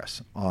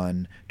progress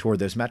toward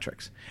those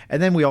metrics.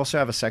 And then we also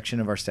have a section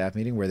of our staff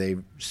meeting where they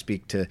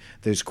speak to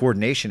those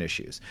coordination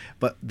issues.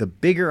 But the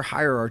bigger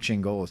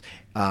hierarching goals,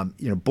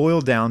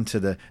 boil down to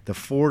the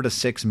 4 to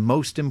 6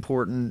 most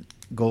important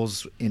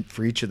goals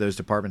for each of those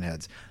department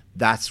heads.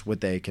 That's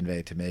what they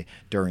convey to me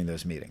during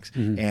those meetings.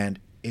 Mm-hmm. And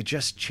it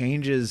just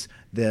changes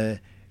and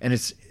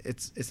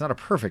it's not a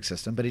perfect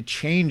system, but it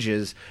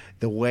changes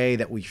the way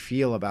that we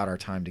feel about our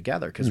time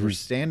together, because we're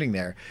standing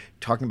there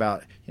talking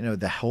about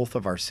the health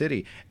of our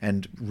city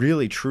and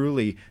really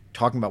truly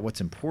talking about what's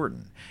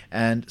important.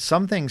 And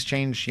some things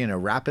change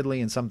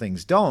rapidly and some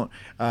things don't,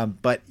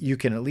 but you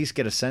can at least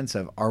get a sense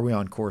of, are we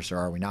on course or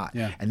are we not?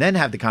 Yeah. And then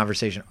have the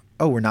conversation,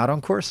 oh, we're not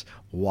on course?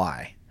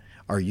 Why?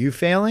 Are you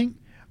failing?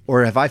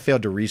 Or have I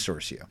failed to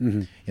resource you?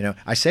 Mm-hmm.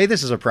 I say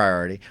this is a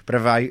priority, but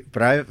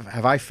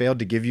have I failed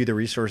to give you the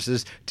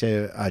resources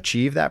to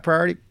achieve that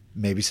priority?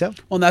 Maybe so.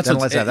 Well, and that's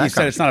what you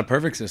said. It's not a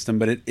perfect system,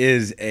 but it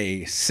is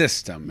a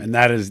system, and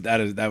that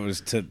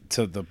was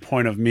to the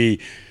point of me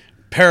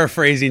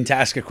paraphrasing to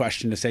ask a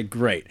question to say,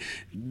 great,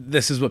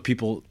 this is what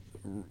people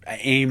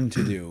aim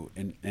to do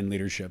in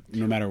leadership,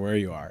 no matter where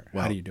you are.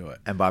 Well, how do you do it?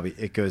 And Bobby,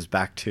 it goes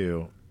back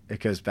to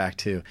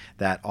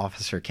that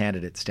officer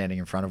candidate standing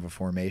in front of a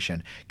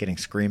formation getting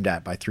screamed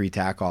at by 3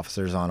 TAC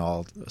officers on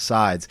all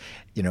sides.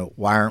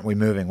 Why aren't we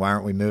moving? Why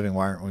aren't we moving?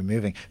 Why aren't we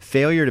moving?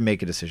 Failure to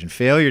make a decision,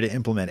 failure to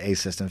implement a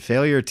system,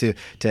 failure to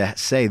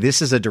say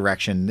this is a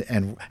direction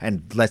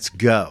and let's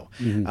go,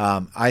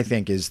 I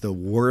think is the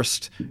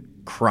worst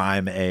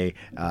crime a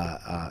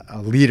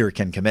leader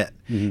can commit.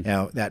 You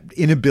know, that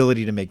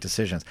inability to make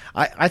decisions.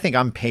 I think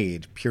I'm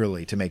paid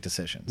purely to make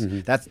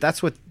decisions.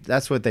 That's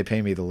what they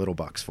pay me the little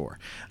bucks for.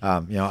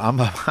 You know, I'm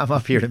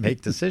up here to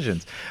make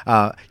decisions.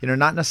 You know,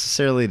 not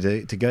necessarily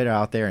to go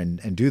out there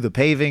and do the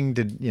paving,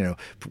 to, you know,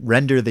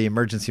 render the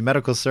emergency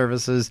medical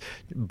services,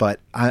 but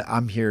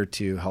I'm here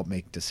to help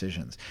make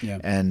decisions. Yeah.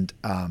 And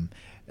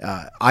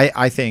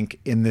I think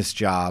in this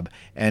job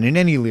and in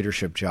any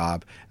leadership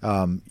job,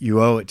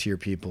 you owe it to your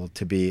people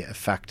to be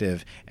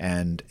effective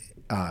and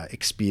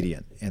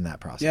expedient in that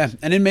process. Yeah,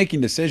 and in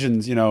making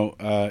decisions, you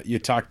know, you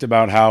talked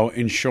about how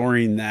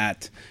ensuring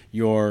that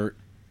your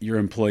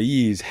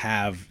employees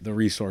have the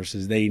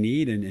resources they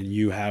need, and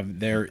you have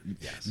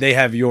they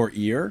have your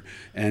ear,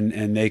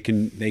 and they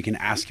can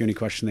ask you any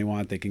question they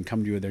want. They can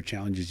come to you with their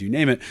challenges, you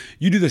name it.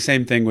 You do the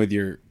same thing with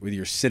your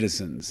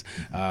citizens.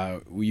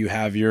 You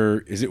have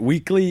is it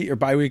weekly or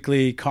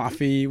biweekly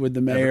coffee with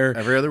the mayor?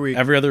 Every other week.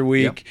 Every other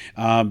week.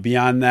 Yep.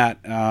 Beyond that,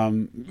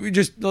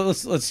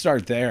 let's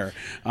start there.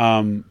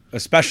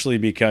 Especially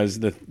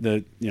because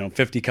the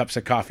 50 Cups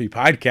of Coffee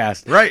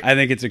podcast, right? I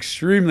think it's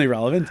extremely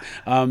relevant.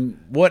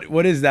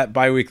 What is that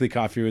biweekly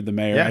coffee with the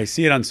mayor? Yeah. I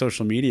see it on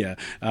social media.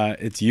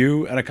 It's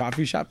you at a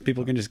coffee shop.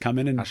 People can just come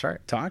in and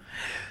talk.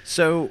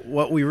 So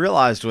what we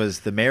realized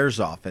was the mayor's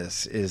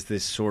office is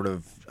this sort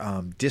of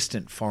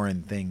distant,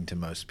 foreign thing to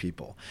most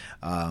people,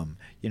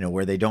 you know,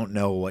 where they don't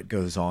know what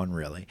goes on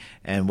really.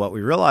 And what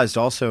we realized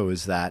also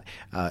is that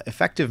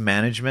effective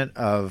management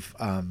of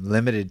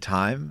limited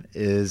time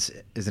is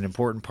an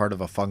important part of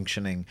a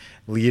functioning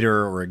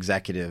leader or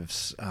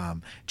executive's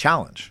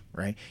challenge,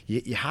 right?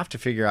 You have to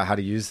figure out how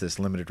to use this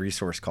limited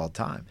resource called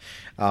time.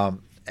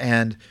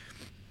 And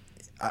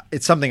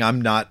it's something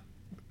I'm not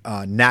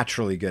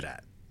naturally good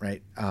at,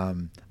 right?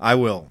 I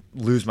will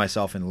lose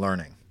myself in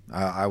learning.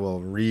 I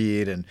will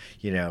read and,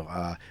 you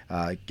know,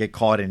 get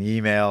caught in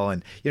email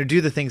and, you know, do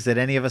the things that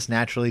any of us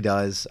naturally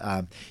does,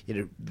 you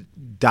know,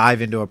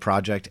 dive into a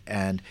project,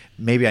 and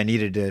maybe I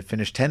needed to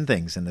finish 10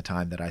 things in the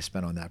time that I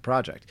spent on that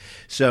project.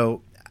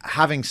 So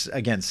having,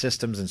 again,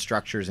 systems and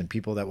structures and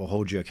people that will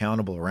hold you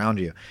accountable around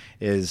you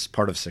is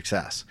part of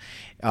success.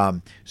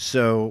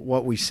 So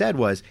what we said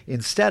was,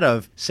 instead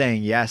of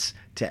saying yes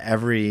to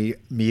every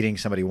meeting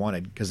somebody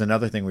wanted, because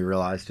another thing we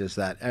realized is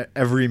that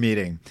every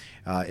meeting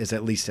is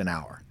at least an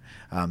hour.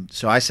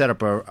 So I set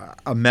up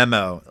a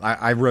memo.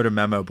 I wrote a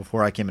memo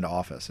before I came into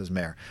office as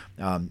mayor,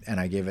 and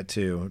I gave it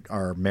to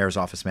our mayor's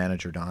office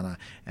manager, Donna.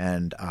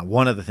 And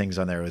one of the things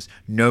on there was,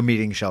 no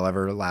meeting shall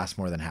ever last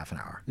more than half an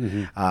hour.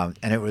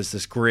 And it was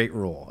this great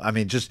rule. I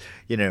mean, just,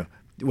 you know,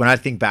 when I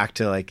think back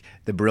to like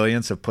the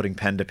brilliance of putting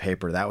pen to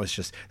paper, that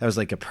was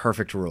like a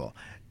perfect rule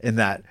in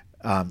that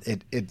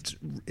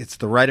it's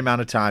the right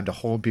amount of time to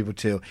hold people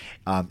to,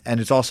 and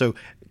it's also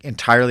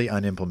entirely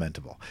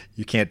unimplementable.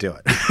 You can't do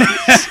it.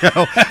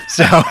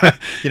 so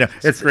you know,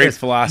 it's great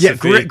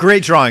philosophy. Yeah,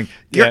 great drawing.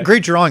 Yeah.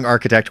 Great drawing,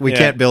 architect. We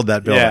can't build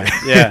that building.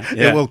 Yeah.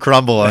 It will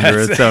crumble under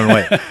its own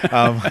weight.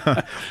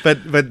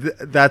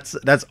 But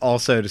that's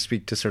also to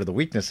speak to sort of the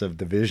weakness of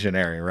the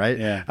visionary, right?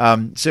 Yeah.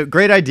 So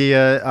great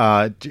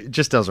idea,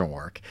 just doesn't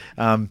work.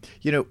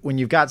 You know, when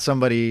you've got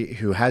somebody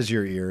who has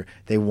your ear,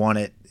 they want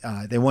it.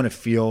 They want to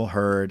feel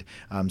heard.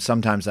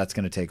 Sometimes that's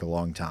going to take a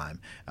long time,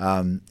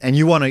 and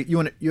you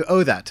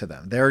owe that to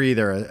them. They're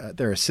either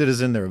they're a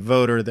citizen, they're a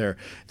voter,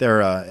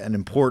 they're an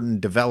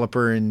important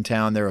developer in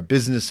town, they're a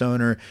business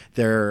owner,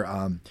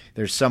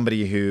 there's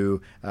somebody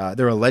who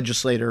they're a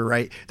legislator,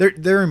 right?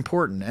 They're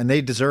important, and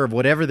they deserve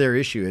whatever their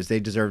issue is. They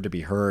deserve to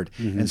be heard,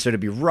 and so to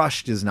be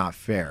rushed is not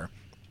fair.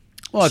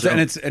 Well,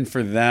 and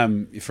for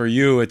them, for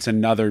you, it's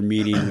another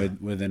meeting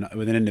with an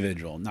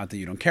individual. Not that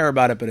you don't care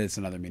about it, but it's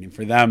another meeting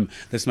for them.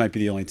 This might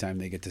be the only time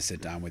they get to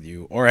sit down with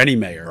you or any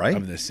mayor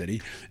of this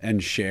city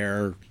and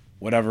share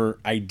whatever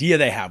idea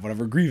they have,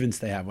 whatever grievance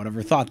they have,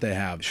 whatever thought they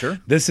have. Sure,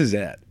 this is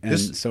it. And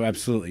so,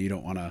 absolutely, you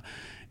don't want to.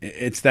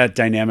 It's that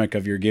dynamic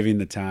of you're giving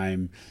the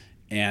time,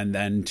 and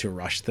then to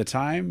rush the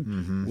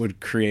time would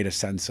create a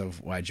sense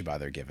of, why'd you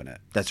bother giving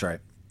it? That's right.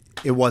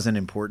 It wasn't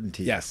important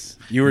to you. Yes.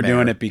 You were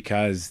doing it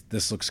because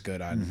this looks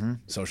good on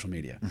social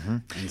media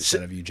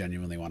instead of you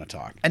genuinely want to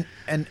talk.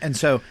 And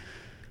so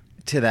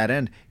to that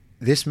end,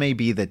 this may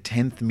be the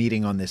 10th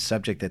meeting on this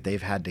subject that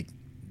they've had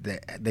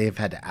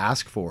to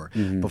ask for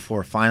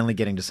before finally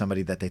getting to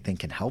somebody that they think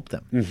can help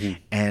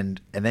them. And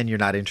then you're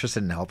not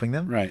interested in helping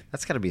them. Right.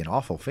 That's got to be an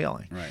awful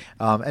feeling. Right.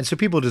 And so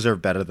people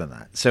deserve better than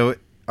that. So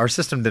our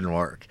system didn't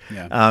work.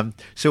 Yeah.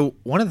 So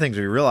one of the things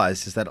we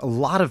realized is that a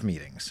lot of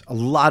meetings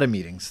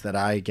that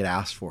I get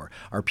asked for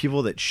are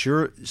people that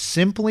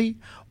simply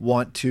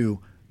want to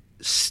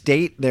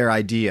state their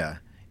idea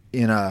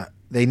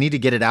they need to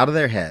get it out of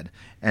their head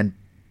and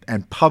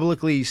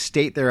publicly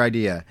state their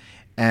idea,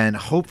 and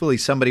hopefully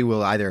somebody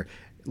will either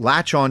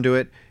latch onto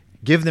it,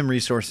 give them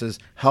resources,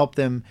 help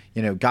them,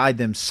 you know, guide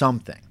them,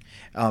 something.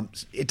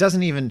 It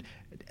doesn't even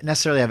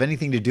necessarily have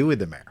anything to do with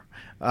the mayor.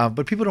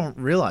 But people don't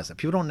realize that.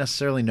 People don't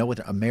necessarily know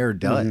what a mayor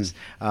does.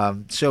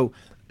 So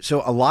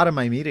so a lot of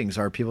my meetings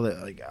are people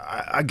that like,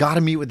 I got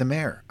to meet with the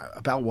mayor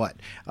about what,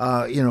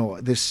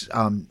 this,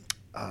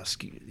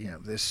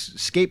 this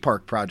skate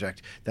park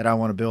project that I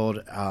want to build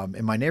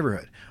in my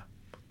neighborhood.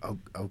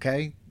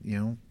 Okay,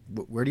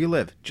 where do you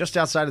live? Just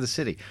outside of the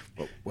city.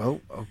 Well,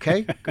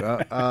 okay.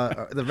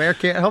 The mayor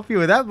can't help you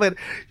with that, but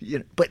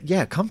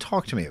yeah, come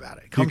talk to me about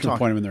it. You can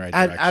point them in the right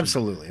direction.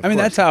 Absolutely. I mean,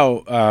 that's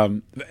how,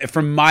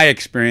 from my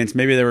experience,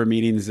 maybe there were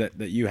meetings that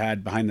you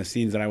had behind the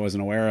scenes that I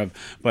wasn't aware of,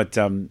 but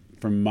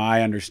from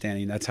my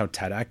understanding, that's how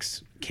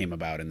TEDx came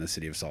about in the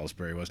city of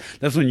Salisbury.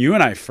 That's when you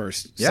and I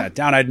first sat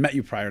down. I'd met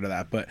you prior to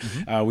that, but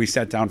we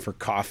sat down for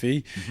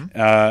coffee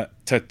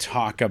to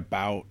talk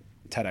about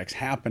TEDx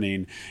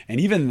happening. And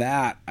even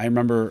that, I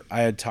remember I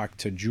had talked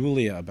to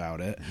Julia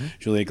about it,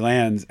 Julia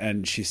Glanz,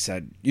 and she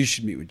said, you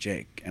should meet with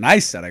Jake. And I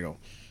said,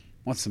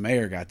 what's the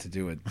mayor got to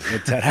do with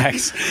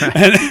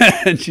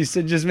TEDx? and she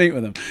said, just meet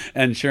with him.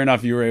 And sure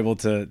enough, you were able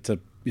to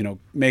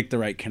make the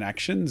right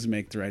connections,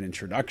 make the right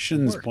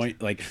introductions,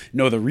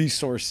 know the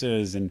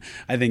resources. And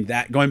I think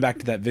that going back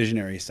to that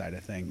visionary side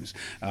of things,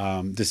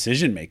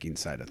 decision-making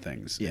side of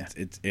things,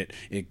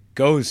 it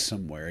goes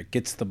somewhere. It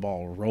gets the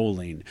ball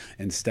rolling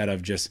instead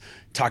of just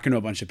talking to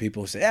a bunch of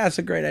people who say, yeah, it's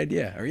a great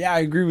idea. Or yeah, I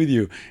agree with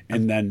you.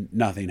 And then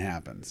nothing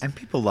happens. And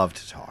people love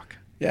to talk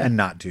and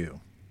not do.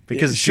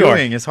 Because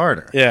doing is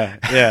harder. Yeah.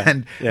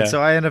 And so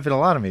I end up in a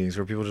lot of meetings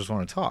where people just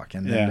want to talk.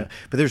 But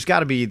there's got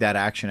to be that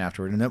action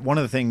afterward. And one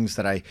of the things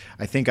that I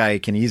think I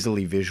can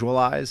easily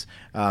visualize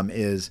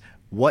is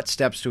what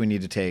steps do we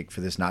need to take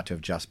for this not to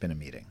have just been a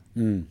meeting?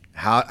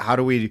 How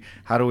do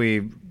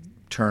we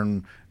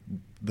turn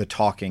the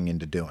talking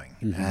into doing?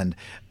 And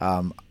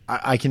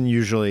I can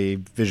usually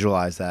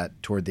visualize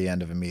that toward the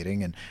end of a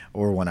meeting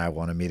or when I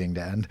want a meeting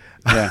to end.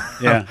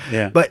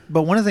 But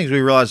one of the things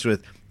we realized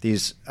with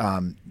these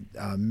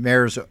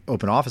mayor's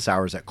open office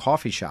hours at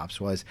coffee shops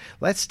was,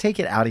 let's take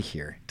it out of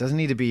here. It doesn't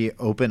need to be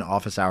open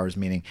office hours,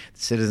 meaning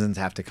citizens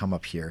have to come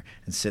up here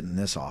and sit in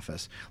this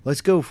office.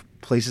 Let's go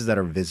places that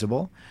are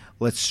visible.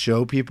 Let's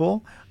show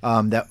people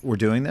that we're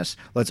doing this.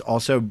 Let's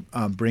also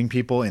bring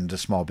people into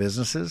small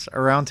businesses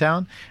around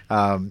town,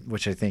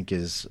 which I think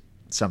is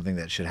something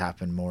that should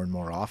happen more and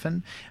more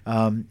often.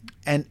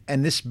 And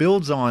this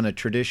builds on a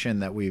tradition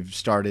that we've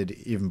started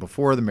even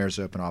before the mayor's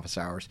open office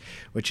hours,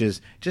 which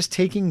is just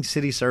taking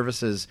city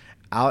services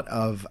out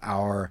of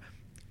our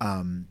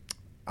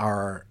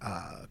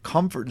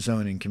comfort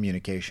zone in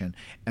communication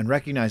and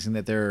recognizing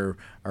that there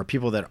are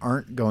people that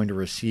aren't going to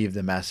receive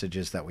the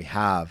messages that we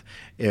have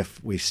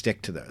if we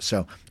stick to those.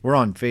 So we're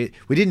on we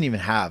didn't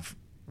even have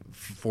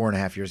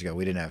 4.5 years ago.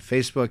 We didn't have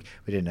Facebook.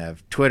 We didn't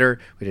have Twitter.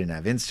 We didn't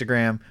have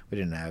Instagram. We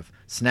didn't have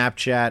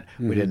Snapchat.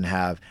 We didn't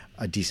have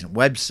a decent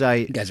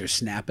website. You guys are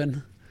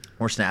snapping?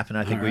 We're snapping.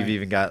 I think we've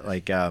even got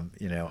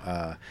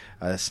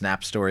a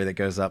Snap story that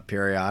goes up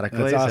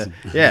periodically. That's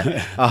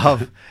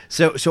awesome.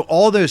 So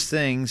all those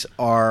things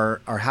are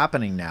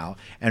happening now,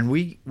 and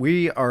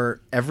we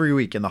are every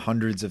week in the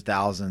hundreds of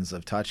thousands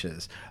of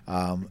touches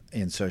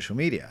in social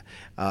media,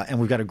 and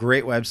we've got a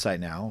great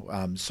website now,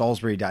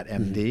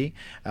 Salisbury.md,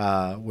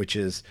 which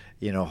is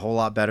a whole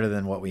lot better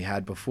than what we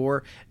had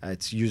before.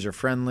 It's user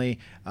friendly.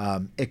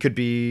 It could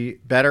be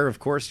better, of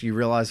course. You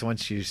realize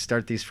once you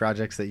start these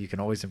projects that you can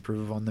always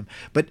improve on them.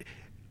 But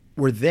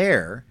we're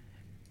there,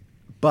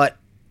 but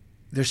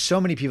there's so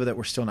many people that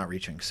we're still not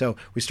reaching. So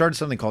we started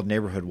something called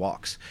Neighborhood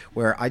Walks,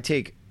 where I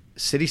take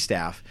city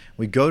staff,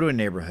 we go to a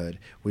neighborhood,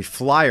 we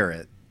flyer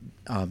it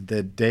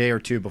the day or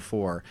two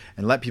before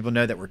and let people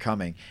know that we're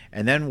coming.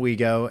 And then we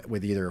go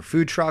with either a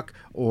food truck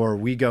or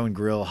we go and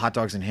grill hot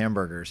dogs and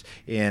hamburgers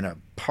in a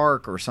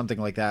park or something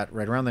like that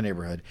right around the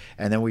neighborhood.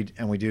 And then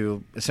we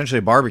do essentially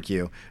a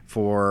barbecue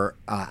for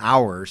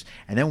hours.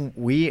 And then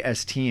we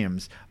as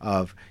teams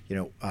of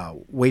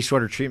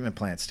wastewater treatment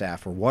plant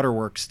staff or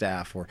waterworks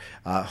staff or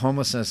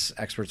homelessness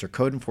experts or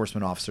code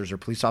enforcement officers or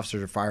police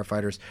officers or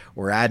firefighters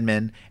or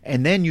admin,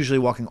 and then usually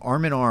walking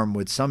arm in arm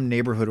with some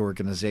neighborhood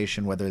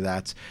organization, whether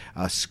that's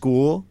a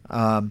school,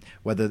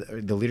 whether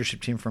the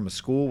leadership team from a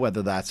school,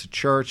 whether that's a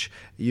church,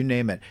 you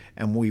name it.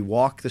 And we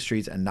walk the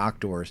streets and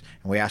knock doors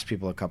and we ask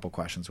people a couple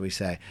questions. We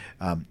say,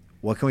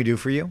 what can we do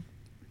for you?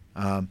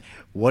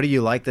 What do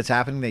you like that's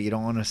happening that you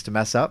don't want us to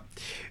mess up?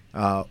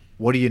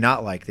 What do you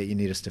not like that you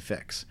need us to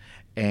fix?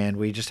 And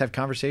we just have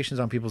conversations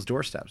on people's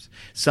doorsteps.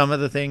 Some of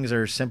the things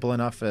are simple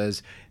enough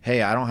as,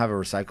 hey, I don't have a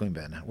recycling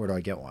bin. Where do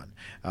I get one?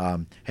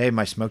 Hey,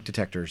 my smoke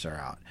detectors are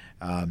out.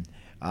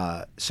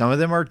 Some of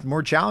them are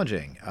more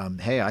challenging.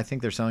 Hey, I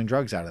think they're selling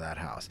drugs out of that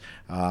house.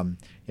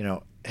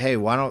 Hey,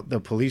 why don't the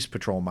police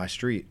patrol my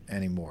street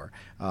anymore?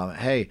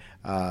 Hey,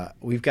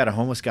 we've got a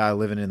homeless guy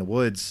living in the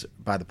woods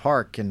by the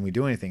park. Can we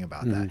do anything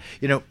about that?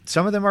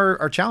 Some of them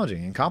are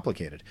challenging and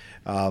complicated.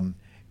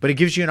 But it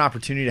gives you an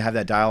opportunity to have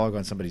that dialogue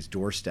on somebody's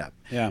doorstep,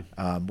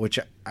 which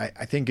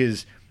I think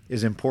is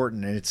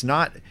important. And it's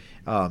not,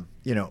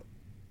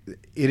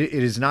 it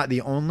is not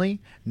the only,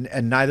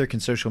 and neither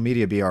can social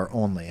media be our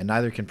only, and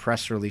neither can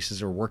press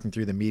releases or working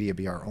through the media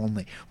be our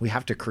only. We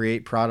have to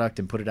create product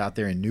and put it out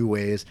there in new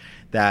ways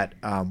that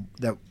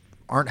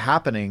aren't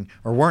happening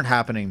or weren't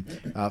happening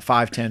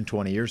 5, 10,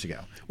 20 years ago.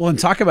 Well, and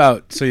talk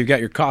about, so you've got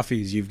your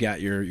coffees, you've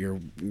got your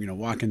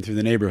walking through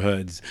the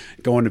neighborhoods,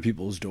 going to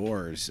people's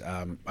doors.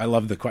 I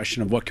love the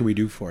question of what can we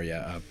do for you?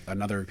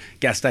 Another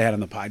guest I had on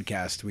the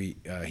podcast,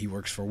 he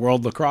works for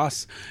World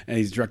Lacrosse, and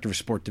he's director of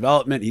sport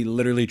development. He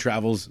literally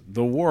travels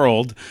the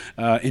world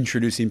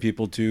introducing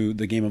people to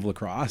the game of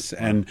lacrosse.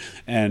 And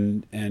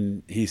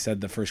he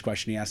said the first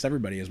question he asked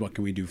everybody is, what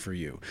can we do for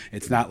you?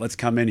 It's not, let's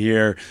come in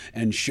here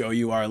and show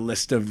you our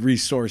list of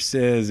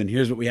resources and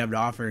here's what we have to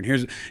offer.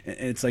 And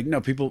it's like, no,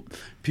 people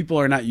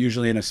are not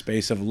usually in a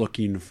space of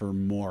looking for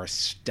more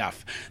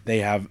stuff. They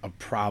have a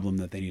problem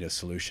that they need a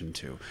solution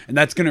to. And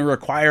that's going to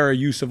require a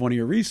use of one of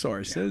your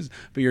resources,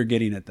 but you're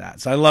getting at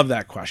that. So I love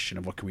that question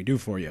of what can we do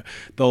for you?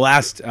 The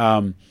last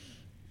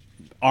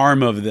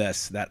arm of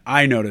this that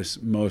I notice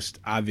most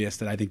obvious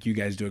that I think you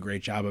guys do a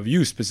great job of,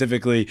 you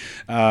specifically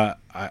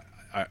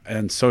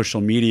and social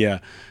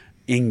media,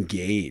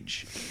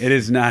 engage. It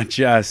is not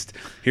just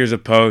here's a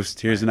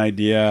post, here's an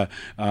idea.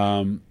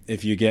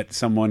 If you get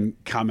someone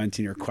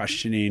commenting or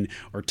questioning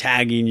or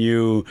tagging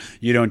you,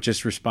 you don't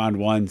just respond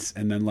once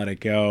and then let it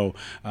go.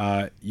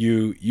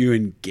 You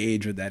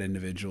engage with that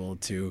individual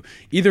to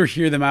either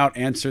hear them out,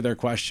 answer their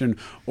question,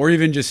 or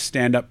even just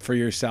stand up for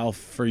yourself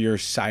for your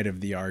side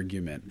of the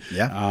argument.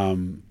 Yeah.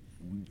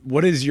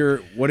 What is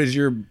your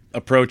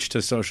approach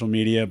to social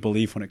media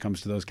belief when it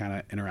comes to those kind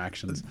of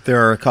interactions?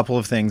 There are a couple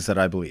of things that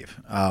I believe.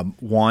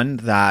 One,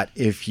 that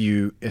if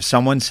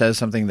someone says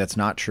something that's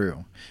not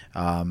true,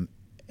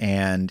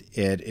 and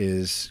it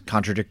is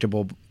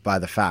contradictable by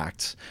the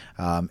facts,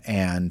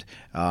 and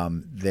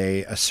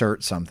they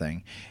assert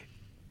something,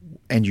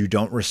 and you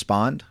don't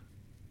respond,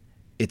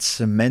 it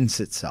cements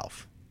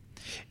itself.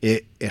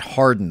 It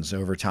hardens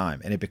over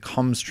time, and it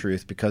becomes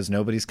truth because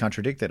nobody's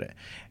contradicted it.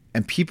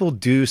 And people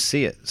do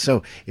see it.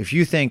 So if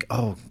you think,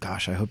 oh,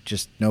 gosh, I hope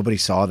just nobody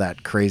saw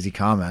that crazy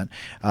comment,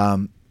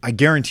 I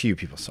guarantee you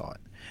people saw it.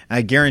 And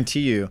I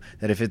guarantee you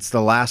that if it's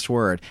the last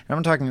word, and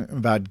I'm not talking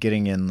about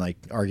getting in like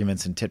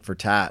arguments and tit for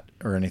tat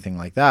or anything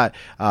like that,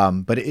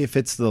 but if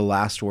it's the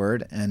last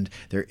word and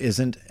there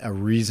isn't a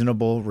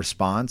reasonable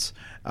response,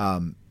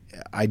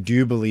 I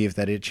do believe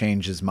that it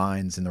changes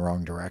minds in the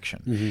wrong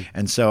direction. Mm-hmm.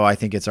 And so I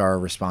think it's our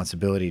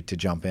responsibility to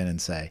jump in and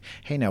say,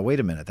 hey, now,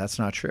 wait a minute. That's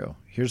not true.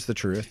 Here's the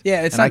truth.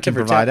 Yeah, it's not I can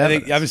provide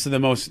evidence. I think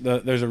obviously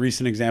there's a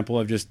recent example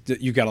of just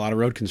you got a lot of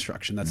road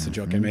construction. That's the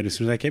joke I made as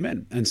soon as I came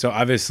in. And so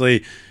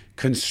obviously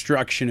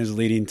construction is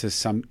leading to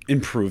some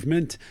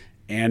improvement,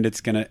 and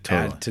it's going to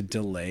add to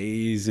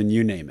delays and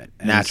you name it.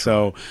 And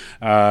so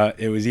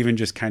it was even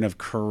just kind of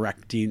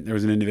correcting. There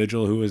was an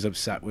individual who was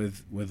upset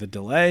with a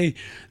delay,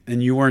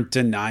 and you weren't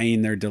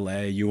denying their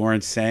delay. You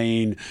weren't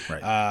saying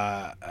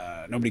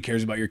nobody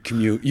cares about your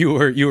commute. You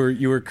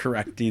were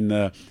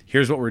correcting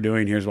here's what we're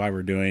doing, here's why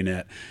we're doing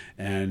it,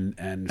 and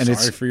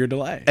sorry for your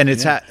delay. And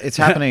it's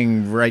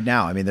happening right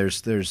now. I mean,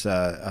 there's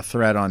a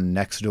thread on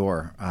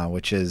Nextdoor,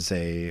 which is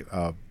a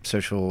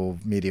social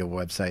media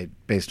website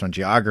based on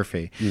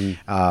geography,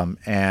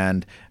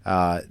 and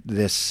through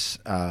this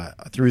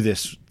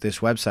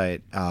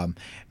website,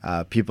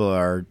 people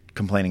are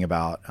complaining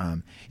about,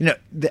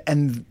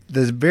 and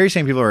the very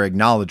same people are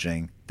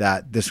acknowledging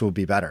that this will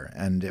be better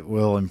and it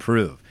will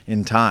improve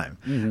in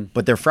time,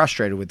 but they're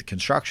frustrated with the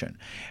construction.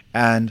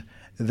 And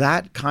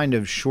that kind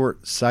of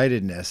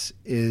short-sightedness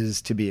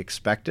is to be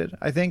expected,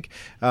 I think,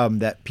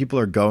 that people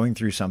are going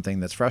through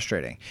something that's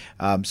frustrating.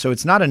 So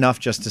it's not enough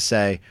just to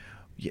say,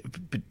 yeah,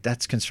 but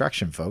that's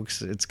construction,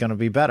 folks. It's going to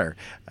be better.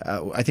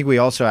 I think we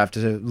also have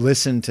to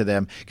listen to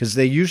them because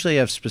they usually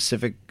have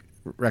specific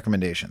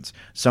recommendations,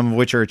 some of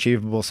which are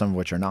achievable, some of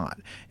which are not.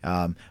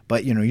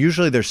 But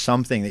usually there's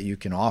something that you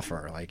can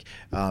offer. Like,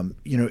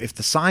 if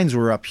the signs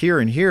were up here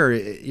and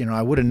here,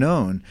 I would have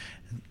known.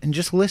 And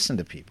just listen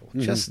to people.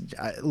 Just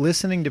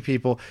listening to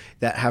people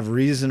that have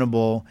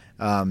reasonable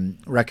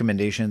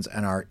recommendations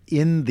and are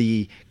in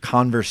the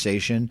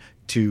conversation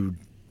to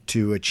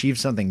achieve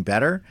something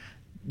better.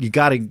 You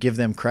got to give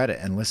them credit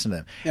and listen to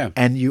them. Yeah.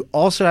 And you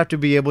also have to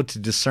be able to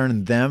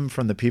discern them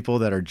from the people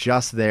that are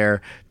just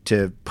there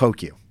to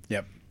poke you.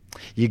 Yep.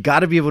 You got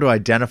to be able to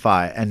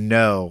identify and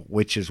know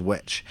which is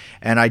which.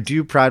 And I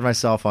do pride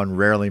myself on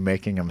rarely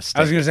making a mistake.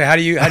 I was going to say, how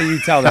do you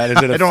tell that?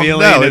 Is it a I don't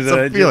feeling? know. It's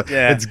a feeling.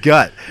 Yeah. It's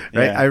gut.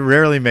 Right? Yeah. I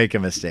rarely make a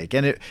mistake.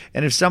 And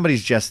if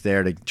somebody's just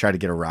there to try to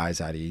get a rise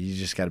out of you, you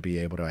just got to be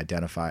able to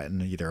identify it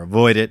and either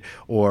avoid it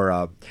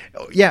or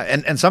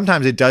and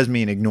sometimes it does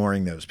mean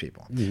ignoring those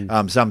people.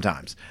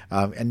 Sometimes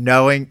and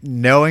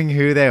knowing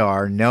who they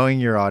are, knowing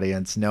your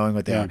audience, knowing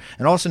what they are,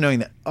 and also knowing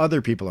that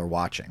other people are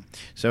watching.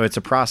 So it's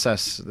a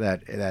process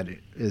that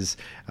is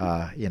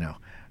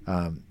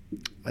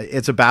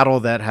it's a battle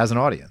that has an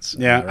audience.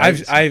 Yeah,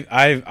 right?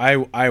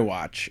 I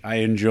watch. I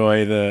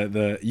enjoy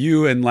the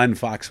you and Len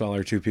Foxwell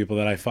are two people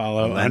that I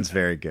follow. Len's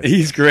very good.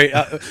 He's great.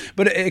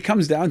 But it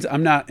comes down to,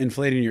 I'm not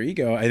inflating your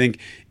ego. I think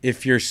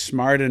if you're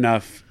smart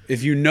enough, I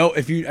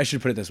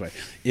should put it this way,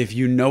 if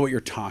you know what you're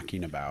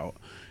talking about,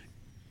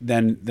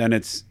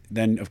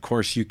 then of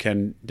course you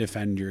can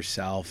defend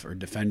yourself or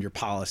defend your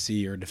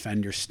policy or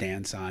defend your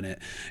stance on it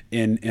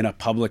in a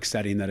public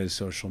setting that is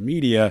social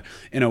media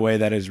in a way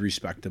that is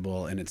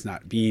respectable, and it's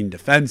not being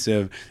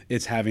defensive,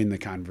 it's having the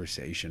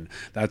conversation.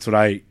 That's what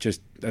I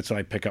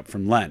pick up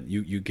from Len.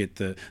 You get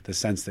the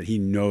sense that he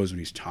knows what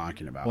he's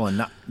talking about. Well,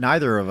 and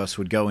neither of us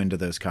would go into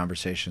those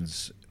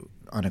conversations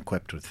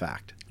unequipped with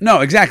fact.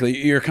 No, exactly.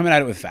 You're coming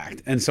at it with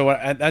fact. And so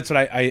that's what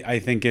I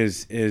think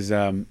is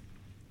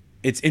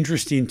it's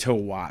interesting to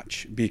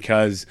watch,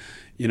 because,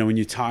 when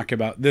you talk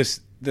about this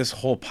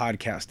whole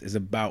podcast is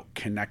about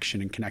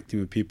connection and connecting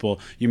with people.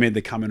 You made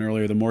the comment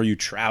earlier, the more you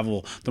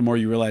travel, the more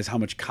you realize how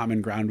much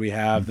common ground we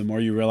have, the more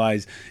you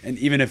realize, and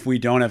even if we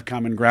don't have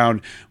common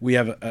ground, we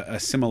have a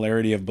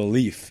similarity of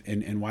belief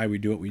in why we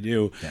do what we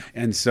do. Yeah.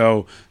 And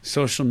so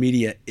social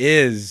media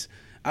is,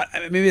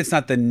 maybe it's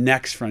not the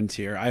next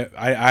frontier.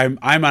 I'm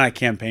on a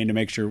campaign to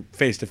make sure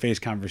face-to-face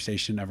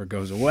conversation never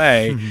goes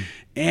away,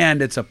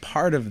 and it's a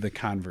part of the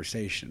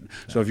conversation.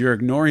 Yeah. So if you're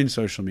ignoring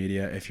social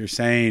media, if you're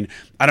saying,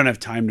 I don't have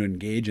time to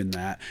engage in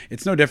that,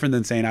 it's no different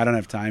than saying, I don't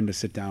have time to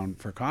sit down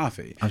for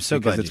coffee. I'm so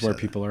glad it's where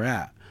people are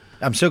at.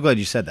 I'm so glad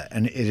you said that.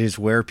 And it is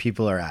where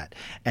people are at.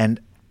 And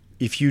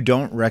if you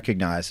don't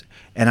recognize,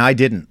 and I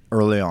didn't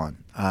early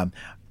on,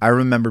 I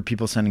remember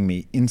people sending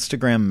me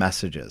Instagram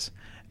messages,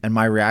 and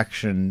my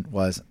reaction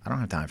was, I don't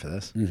have time for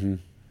this. Mm-hmm.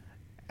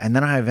 And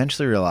then I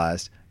eventually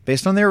realized,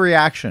 based on their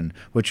reaction,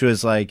 which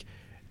was like,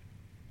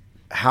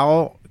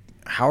 how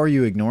are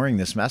you ignoring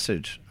this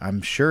message?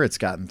 I'm sure it's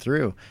gotten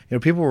through.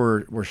 People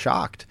were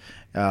shocked.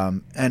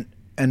 And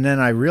then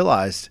I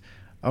realized,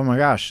 oh my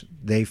gosh,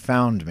 they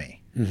found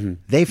me. Mm-hmm.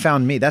 They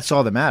found me. That's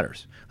all that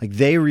matters. Like,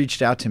 they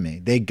reached out to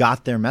me. They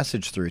got their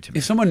message through to me.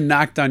 If someone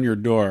knocked on your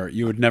door,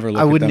 you would never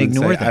look at them and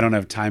say, I don't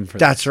have time for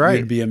that. That's right.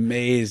 You'd be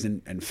amazed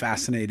and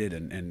fascinated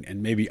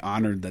and maybe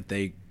honored that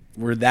they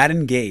were that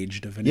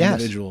engaged of an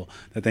individual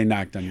that they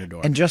knocked on your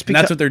door. And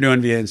that's what they're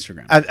doing via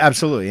Instagram.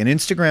 Absolutely. An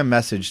Instagram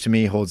message to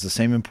me holds the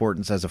same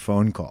importance as a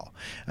phone call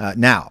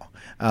now.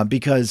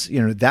 Because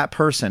that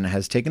person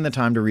has taken the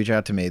time to reach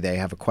out to me. They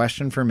have a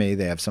question for me.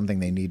 They have something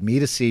they need me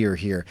to see or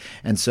hear,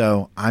 and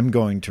so I'm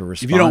going to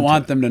respond. If you don't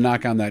want them to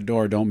knock on that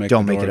door, don't make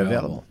it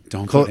available.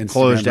 Don't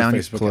close down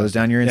your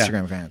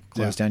Instagram account.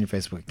 Close down your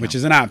Facebook account, which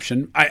is an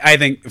option. I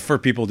think for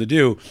people to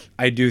do.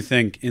 I do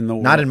think in the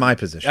world, not in my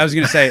position. I was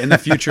going to say in the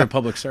future of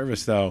public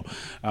service, though,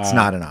 it's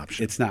not an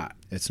option. It's not.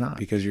 It's not,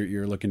 because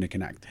you're looking to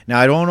connect. Now,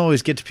 I don't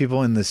always get to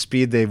people in the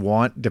speed they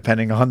want,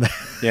 depending on that.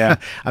 Yeah,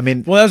 I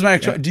mean, well, that was my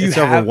actual. Do you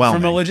have,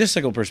 from a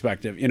logistical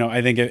perspective?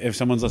 I think if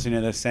someone's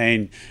listening to this,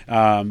 saying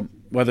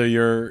whether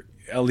you're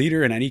a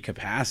leader in any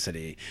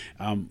capacity,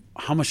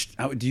 how much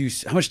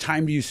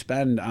time do you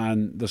spend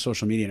on the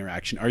social media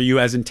interaction? Are you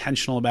as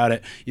intentional about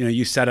it?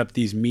 You set up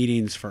these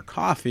meetings for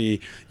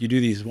coffee, you do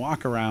these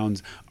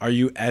walkarounds. Are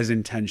you as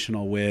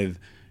intentional with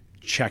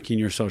checking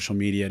your social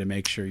media to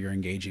make sure you're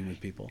engaging with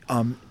people?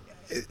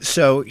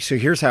 So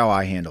here's how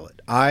I handle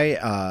it.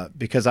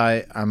 Because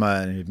I'm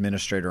an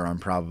administrator on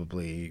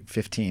probably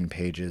 15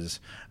 pages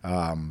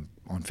on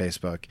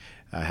Facebook.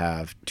 I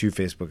have 2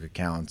 Facebook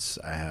accounts.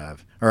 I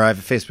have a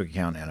Facebook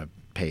account and a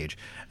page,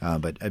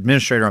 but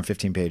administrator on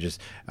 15 pages.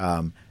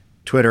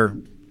 Twitter,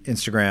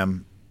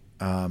 Instagram,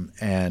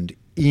 and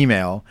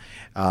email,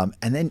 and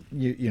then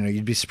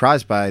you'd be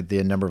surprised by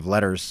the number of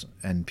letters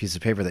and pieces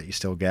of paper that you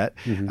still get,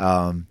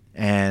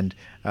 and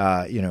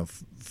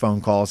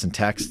phone calls and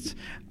texts.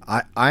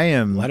 I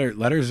am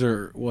letters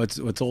are what's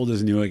old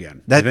is new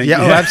again.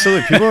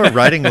 Absolutely. People are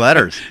writing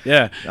letters.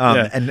 Yeah.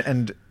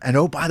 And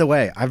oh, by the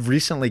way, I've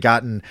recently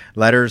gotten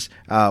letters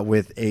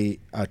with a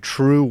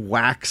true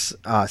wax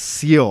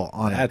seal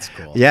on it. That's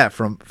cool. Yeah,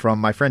 from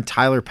my friend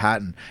Tyler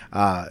Patton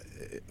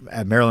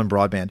at Maryland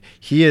Broadband.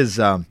 He is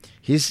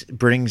he's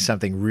bringing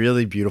something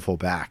really beautiful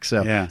back.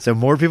 So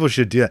more people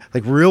should do that.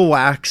 Like real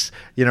wax,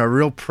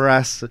 real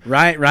press.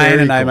 Right. Ryan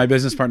and I, my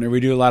business partner, we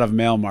do a lot of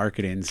mail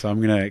marketing. So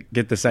I'm going to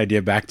get this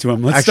idea back to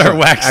him. Let's start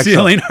wax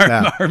sealing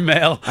our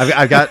mail.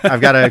 I've got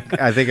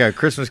I think a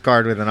Christmas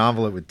card with an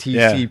envelope with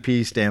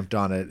TCP stamped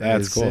on it.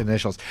 That's cool.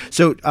 Initials.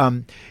 So,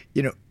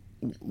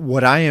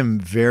 what I am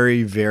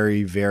very,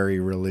 very, very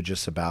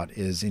religious about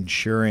is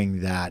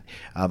ensuring that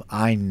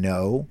I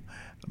know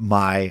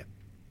my,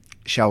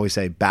 shall we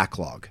say,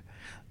 backlog.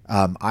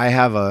 I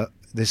have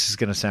this is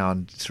going to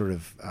sound sort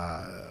of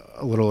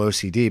a little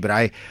OCD, but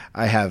I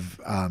have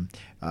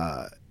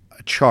a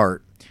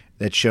chart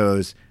that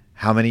shows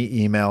how many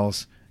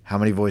emails, how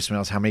many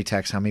voicemails, how many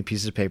texts, how many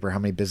pieces of paper, how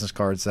many business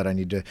cards that I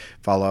need to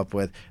follow up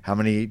with, how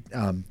many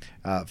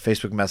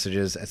Facebook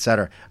messages,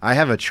 etc. I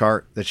have a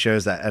chart that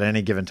shows that at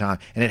any given time,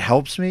 and it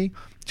helps me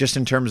just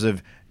in terms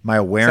of my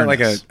awareness.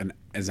 Is that like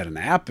is that an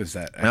app? Is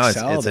that No,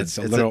 Excel?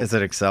 it's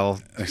an Excel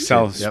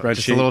spreadsheet.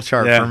 Just a little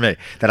chart for me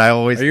that I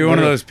always. Are you one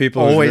of those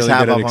people who's always really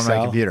have good up at on my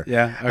Excel? computer?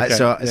 Yeah. Okay.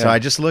 So I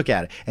just look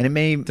at it, and it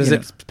may Does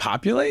it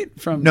populate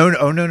from? No.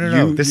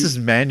 This is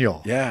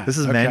manual. Yeah. This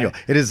is okay. manual.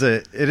 It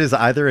is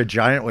either a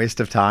giant waste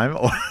of time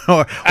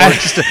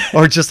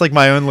or just like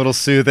my own little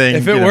soothing.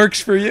 If it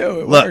works for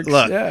you, it works.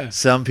 Look. Yeah.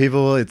 Some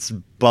people it's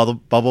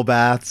bubble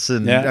baths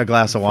and a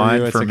glass of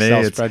wine. For me,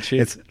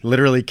 it's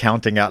literally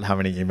counting out how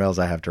many emails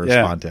I have to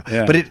respond to.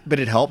 Yeah. But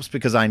it helps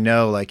because I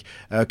know, like,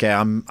 okay,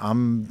 I'm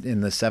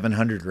in the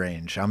 700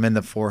 range. I'm in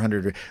the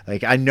 400.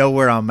 Like, I know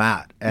where I'm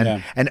at,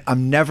 and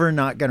I'm never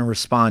not going to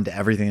respond to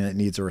everything that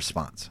needs a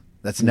response.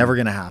 That's never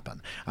going to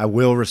happen. I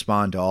will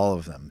respond to all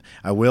of them.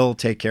 I will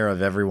take care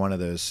of every one of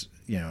those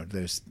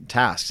those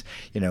tasks,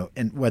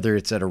 and whether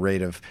it's at a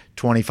rate of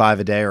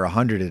 25 a day or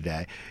 100 a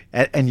day.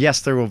 And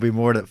yes, there will be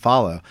more that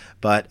follow,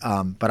 but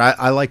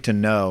I like to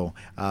know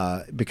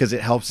because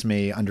it helps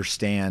me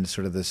understand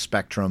sort of the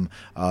spectrum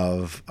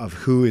of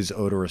who is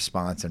owed a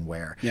response and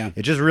where. Yeah.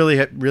 It just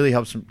really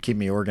helps keep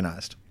me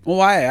organized. Well,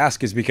 why I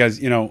ask is because,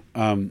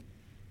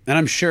 and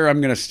I'm sure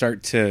I'm going to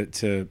start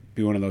to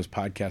be one of those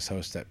podcast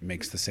hosts that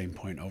makes the same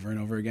point over and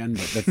over again,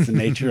 but that's the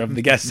nature of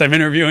the guests I'm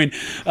interviewing.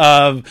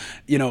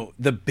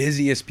 The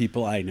busiest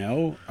people I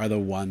know are the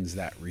ones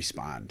that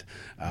respond.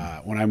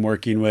 When I'm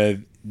working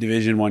with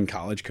Division I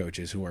college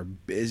coaches who are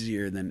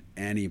busier than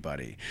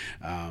anybody,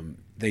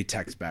 they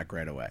text back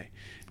right away.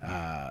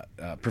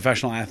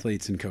 Professional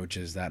athletes and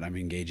coaches that I'm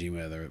engaging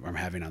with or I'm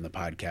having on the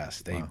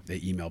podcast,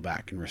 they email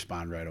back and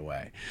respond right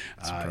away.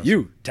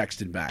 You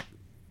texted back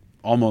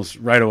almost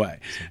right away.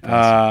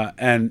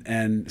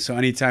 And so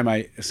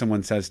anytime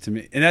someone says to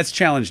me, and that's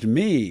challenged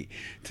me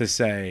to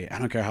say, I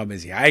don't care how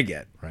busy I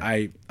get,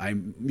 right.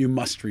 You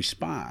must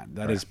respond.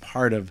 That is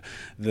part of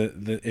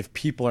the if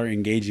people are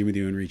engaging with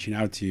you and reaching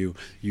out to you,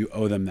 you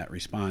owe them that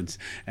response.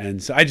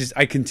 And so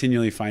I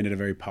continually find it a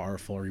very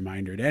powerful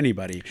reminder to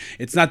anybody.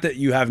 It's not that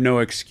you have no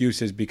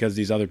excuses because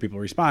these other people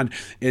respond.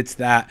 It's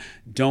that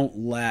don't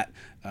let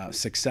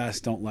success,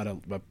 don't let a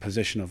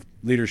position of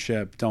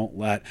leadership, don't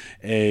let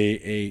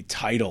a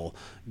title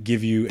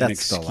give you an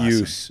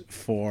excuse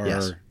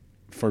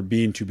for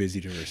being too busy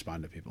to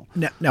respond to people.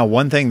 Now,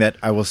 one thing that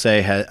I will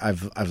say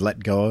I've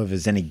let go of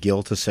is any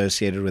guilt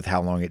associated with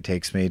how long it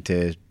takes me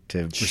to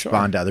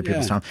respond to other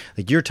people's time.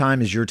 Like, your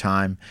time is your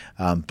time,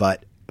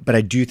 but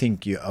I do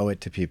think you owe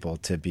it to people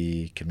to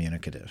be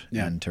communicative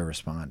and to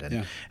respond.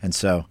 And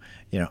so,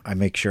 I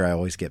make sure I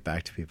always get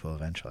back to people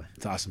eventually.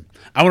 That's awesome.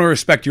 I want to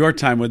respect your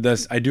time with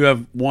this. I do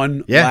have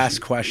one last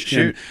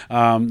question.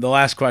 The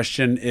last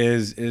question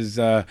is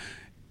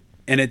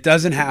and it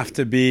doesn't have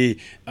to be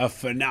a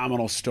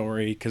phenomenal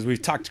story because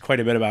we've talked quite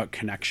a bit about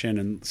connection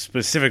and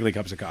specifically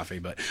cups of coffee.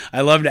 But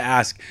I love to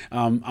ask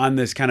on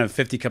this kind of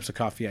 50 cups of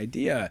coffee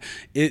idea,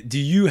 do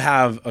you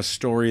have a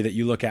story that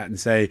you look at and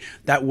say,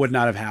 that would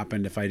not have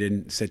happened if I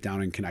didn't sit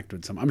down and connect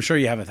with someone? I'm sure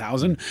you have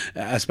 1,000,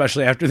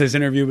 especially after this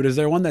interview. But is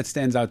there one that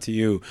stands out to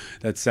you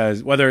that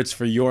says, whether it's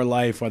for your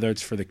life, whether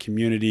it's for the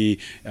community,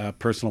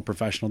 personal,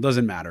 professional,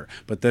 doesn't matter.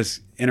 But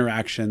this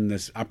interaction,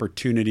 this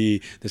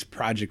opportunity, this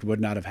project would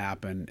not have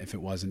happened if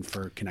it wasn't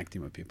for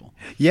connecting with people?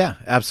 Yeah,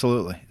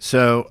 absolutely.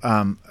 So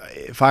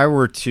if I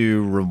were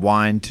to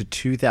rewind to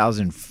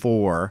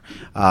 2004,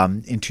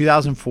 in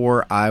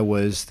 2004, I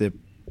was the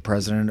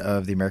president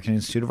of the American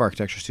Institute of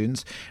Architecture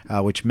Students,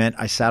 which meant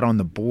I sat on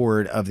the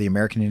board of the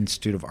American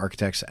Institute of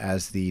Architects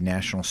as the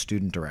national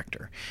student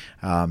director,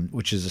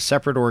 which is a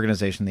separate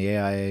organization. The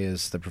AIA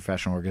is the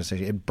professional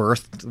organization. It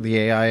birthed the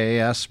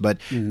AIAS, but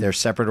they're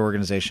separate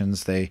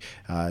organizations. They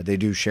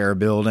do share a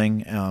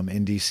building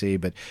in DC,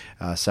 but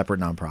separate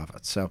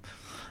nonprofits. So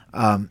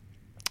I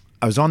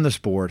was on this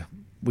board.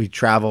 We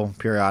travel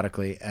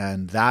periodically,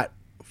 and that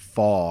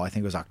fall, I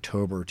think it was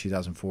October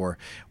 2004,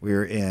 we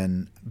were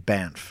in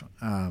Banff,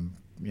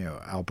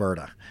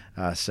 Alberta.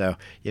 So,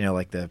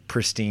 like the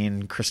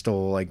pristine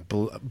crystal, like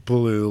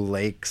blue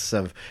lakes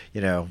of,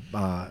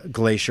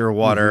 glacier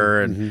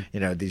water and,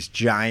 these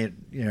giant,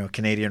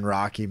 Canadian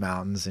Rocky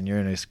Mountains, and you're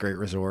in this great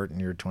resort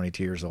and you're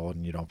 22 years old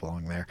and you don't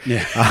belong there.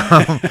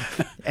 Yeah.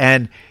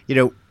 And,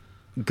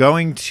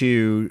 going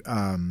to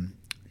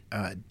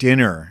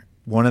dinner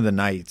one of the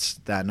nights,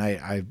 that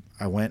night,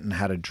 I went and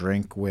had a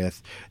drink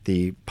with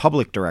the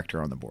public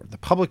director on the board. The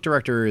public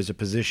director is a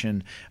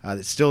position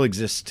that still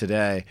exists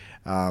today,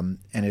 and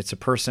it's a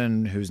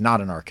person who's not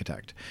an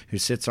architect, who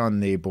sits on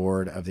the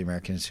board of the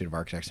American Institute of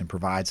Architects and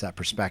provides that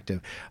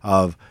perspective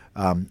of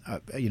a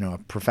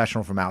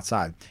professional from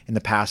outside. In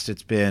the past,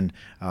 it's been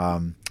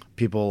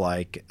people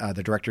like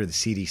the director of the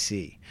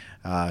CDC,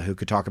 who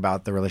could talk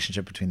about the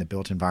relationship between the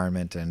built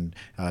environment and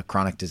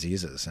chronic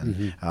diseases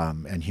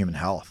and human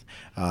health.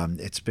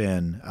 It's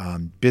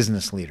been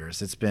business leaders.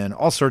 It's been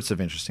all sorts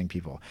of interesting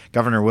people.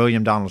 Governor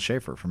William Donald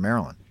Schaefer from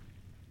Maryland.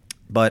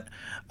 But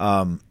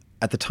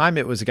at the time,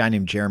 it was a guy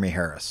named Jeremy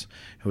Harris,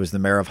 who was the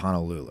mayor of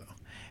Honolulu.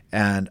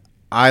 And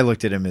I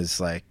looked at him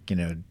as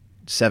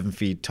 7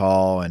 feet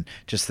tall and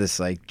just this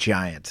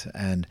giant.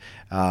 And,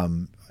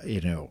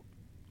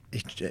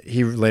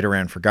 he later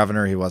ran for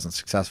governor. He wasn't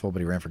successful, but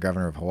he ran for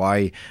governor of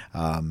Hawaii.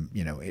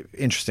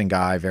 Interesting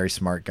guy, very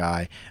smart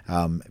guy,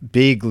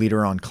 big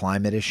leader on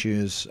climate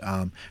issues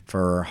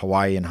for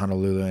Hawaii and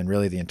Honolulu and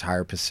really the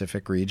entire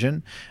Pacific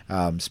region.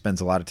 Has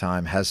spent a lot of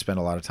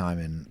time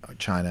in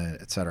China,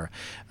 et cetera,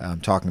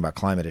 talking about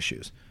climate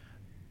issues.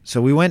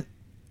 So we went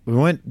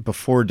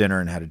before dinner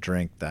and had a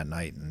drink that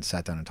night and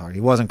sat down and talked.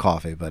 It wasn't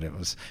coffee, but it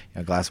was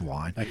a glass of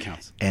wine. That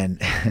counts. And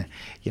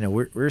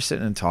we're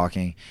sitting and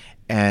talking,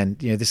 and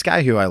this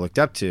guy who I looked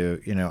up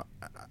to,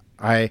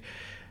 I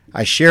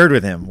shared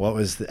with him what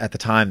was at the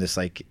time this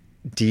like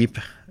deep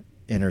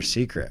inner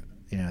secret,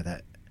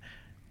 that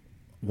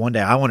one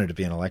day I wanted to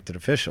be an elected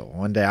official.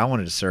 One day I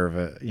wanted to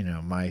serve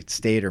my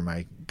state or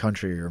my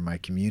country or my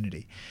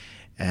community.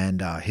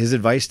 And his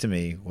advice to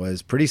me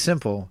was pretty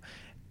simple,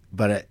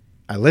 but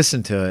I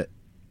listened to it,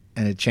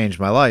 and it changed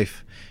my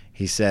life.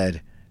 He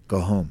said,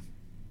 "Go home.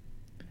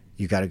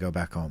 You got to go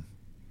back home.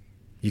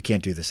 You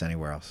can't do this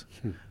anywhere else.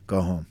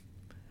 Go home."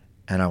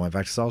 And I went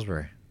back to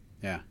Salisbury.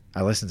 Yeah.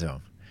 I listened to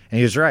him, and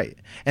he was right.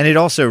 And it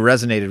also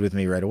resonated with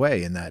me right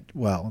away in that,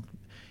 well,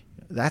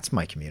 that's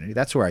my community.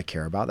 That's where I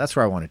care about. That's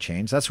where I want to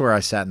change. That's where I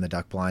sat in the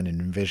duck blind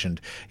and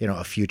envisioned,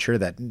 a future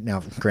that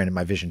now, granted,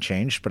 my vision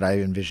changed, but I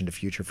envisioned a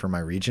future for my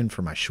region,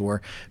 for my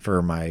shore,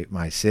 for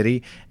my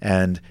city.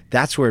 And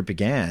that's where it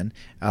began.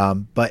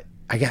 But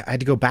I had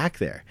to go back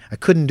there. I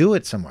couldn't do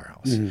it somewhere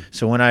else. Mm-hmm.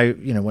 So when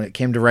when it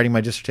came to writing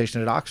my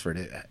dissertation at Oxford,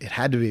 it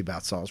had to be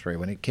about Salisbury.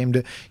 When it came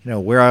to,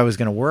 where I was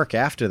going to work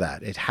after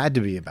that, it had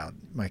to be about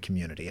my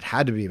community. It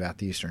had to be about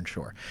the Eastern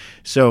Shore.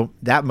 So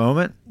that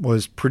moment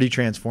was pretty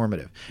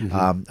transformative.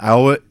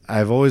 Mm-hmm.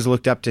 I've always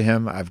looked up to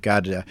him. I've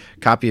got a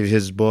copy of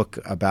his book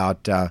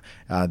about the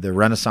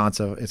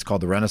Renaissance it's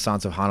called The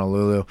Renaissance of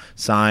Honolulu,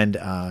 signed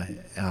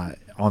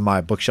on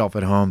my bookshelf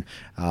at home.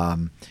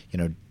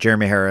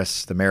 Jeremy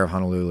Harris, the mayor of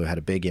Honolulu, had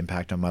a big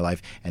impact on my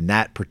life. And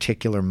that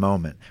particular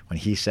moment when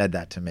he said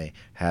that to me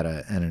had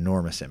an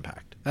enormous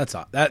impact.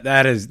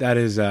 That is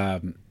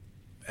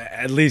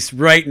at least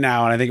right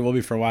now, and I think it will be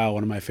for a while,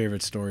 one of my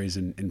favorite stories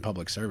in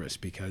public service,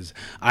 because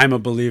I'm a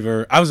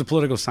believer. I was a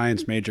political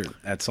science major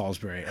at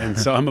Salisbury, and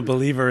so I'm a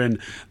believer in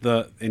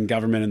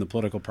government and the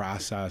political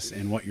process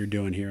and what you're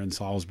doing here in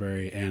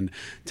Salisbury. And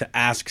to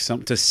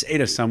say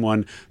to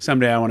someone,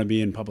 someday I want to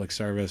be in public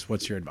service,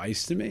 what's your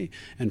advice to me?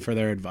 And for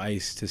their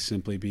advice to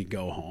simply be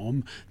go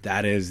home,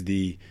 that is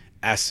the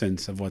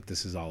essence of what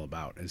this is all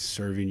about, is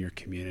serving your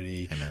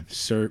community.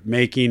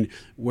 Making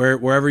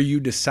wherever you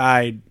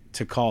decide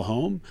to call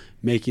home,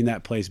 making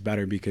that place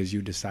better because you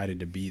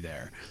decided to be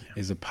there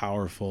is a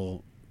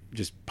powerful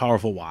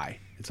why.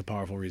 It's a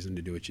powerful reason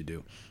to do what you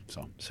do.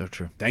 So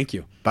true. Thank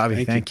you,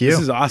 Bobby. Thank you. This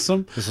is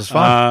awesome. This was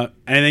fun.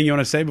 Anything you want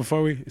to say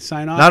before we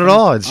sign off? Not at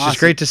all. It's just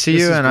great to see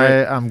you, and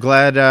I'm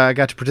glad I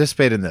got to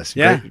participate in this.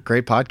 Yeah.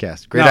 Great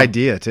podcast. Great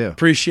idea too.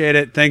 Appreciate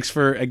it. Thanks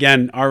for,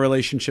 again, our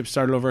relationship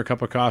started over a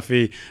cup of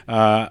coffee.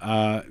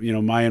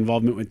 My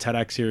involvement with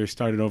TEDx here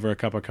started over a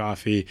cup of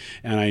coffee,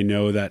 and I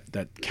know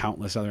that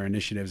countless other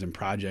initiatives and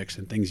projects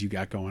and things you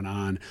got going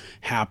on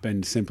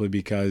happened simply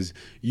because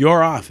you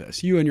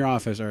and your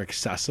office are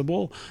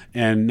accessible,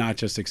 and not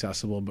just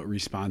accessible, but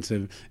responsive,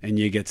 and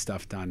you get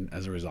stuff done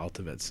as a result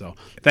of it. So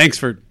thanks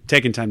for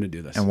taking time to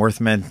do this. And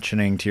worth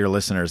mentioning to your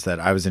listeners that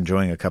I was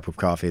enjoying a cup of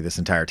coffee this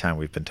entire time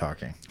we've been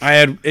talking. I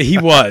had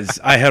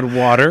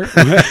water.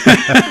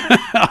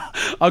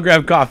 I'll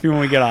grab coffee when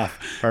we get off.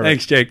 Perfect.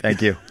 Thanks, Jake.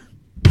 Thank you.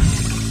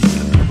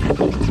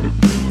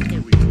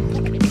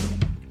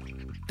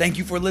 Thank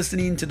you for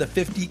listening to the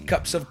 50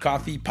 Cups of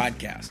Coffee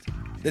podcast.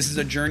 This is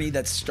a journey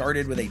that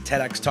started with a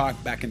TEDx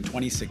talk back in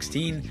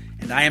 2016,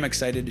 and I am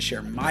excited to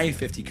share my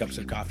 50 cups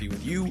of coffee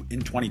with you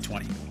in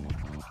 2020.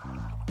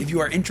 If you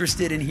are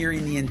interested in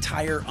hearing the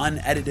entire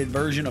unedited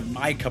version of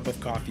my cup of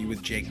coffee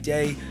with Jake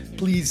Day,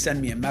 please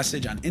send me a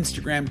message on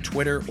Instagram,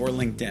 Twitter, or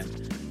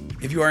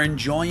LinkedIn. If you are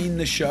enjoying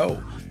the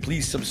show,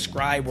 please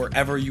subscribe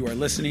wherever you are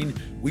listening.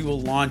 We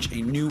will launch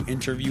a new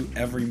interview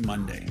every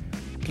Monday.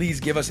 Please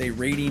give us a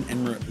rating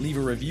and leave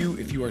a review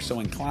if you are so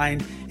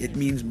inclined. It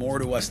means more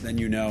to us than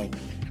you know.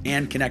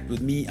 And connect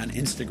with me on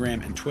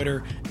Instagram and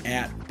Twitter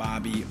at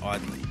Bobby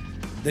Audley.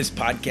 This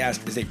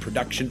podcast is a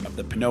production of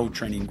the Pinot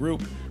Training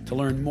Group. To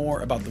learn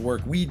more about the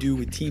work we do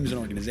with teams and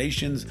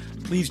organizations,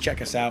 please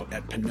check us out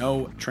at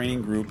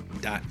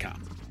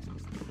PinotTrainingGroup.com.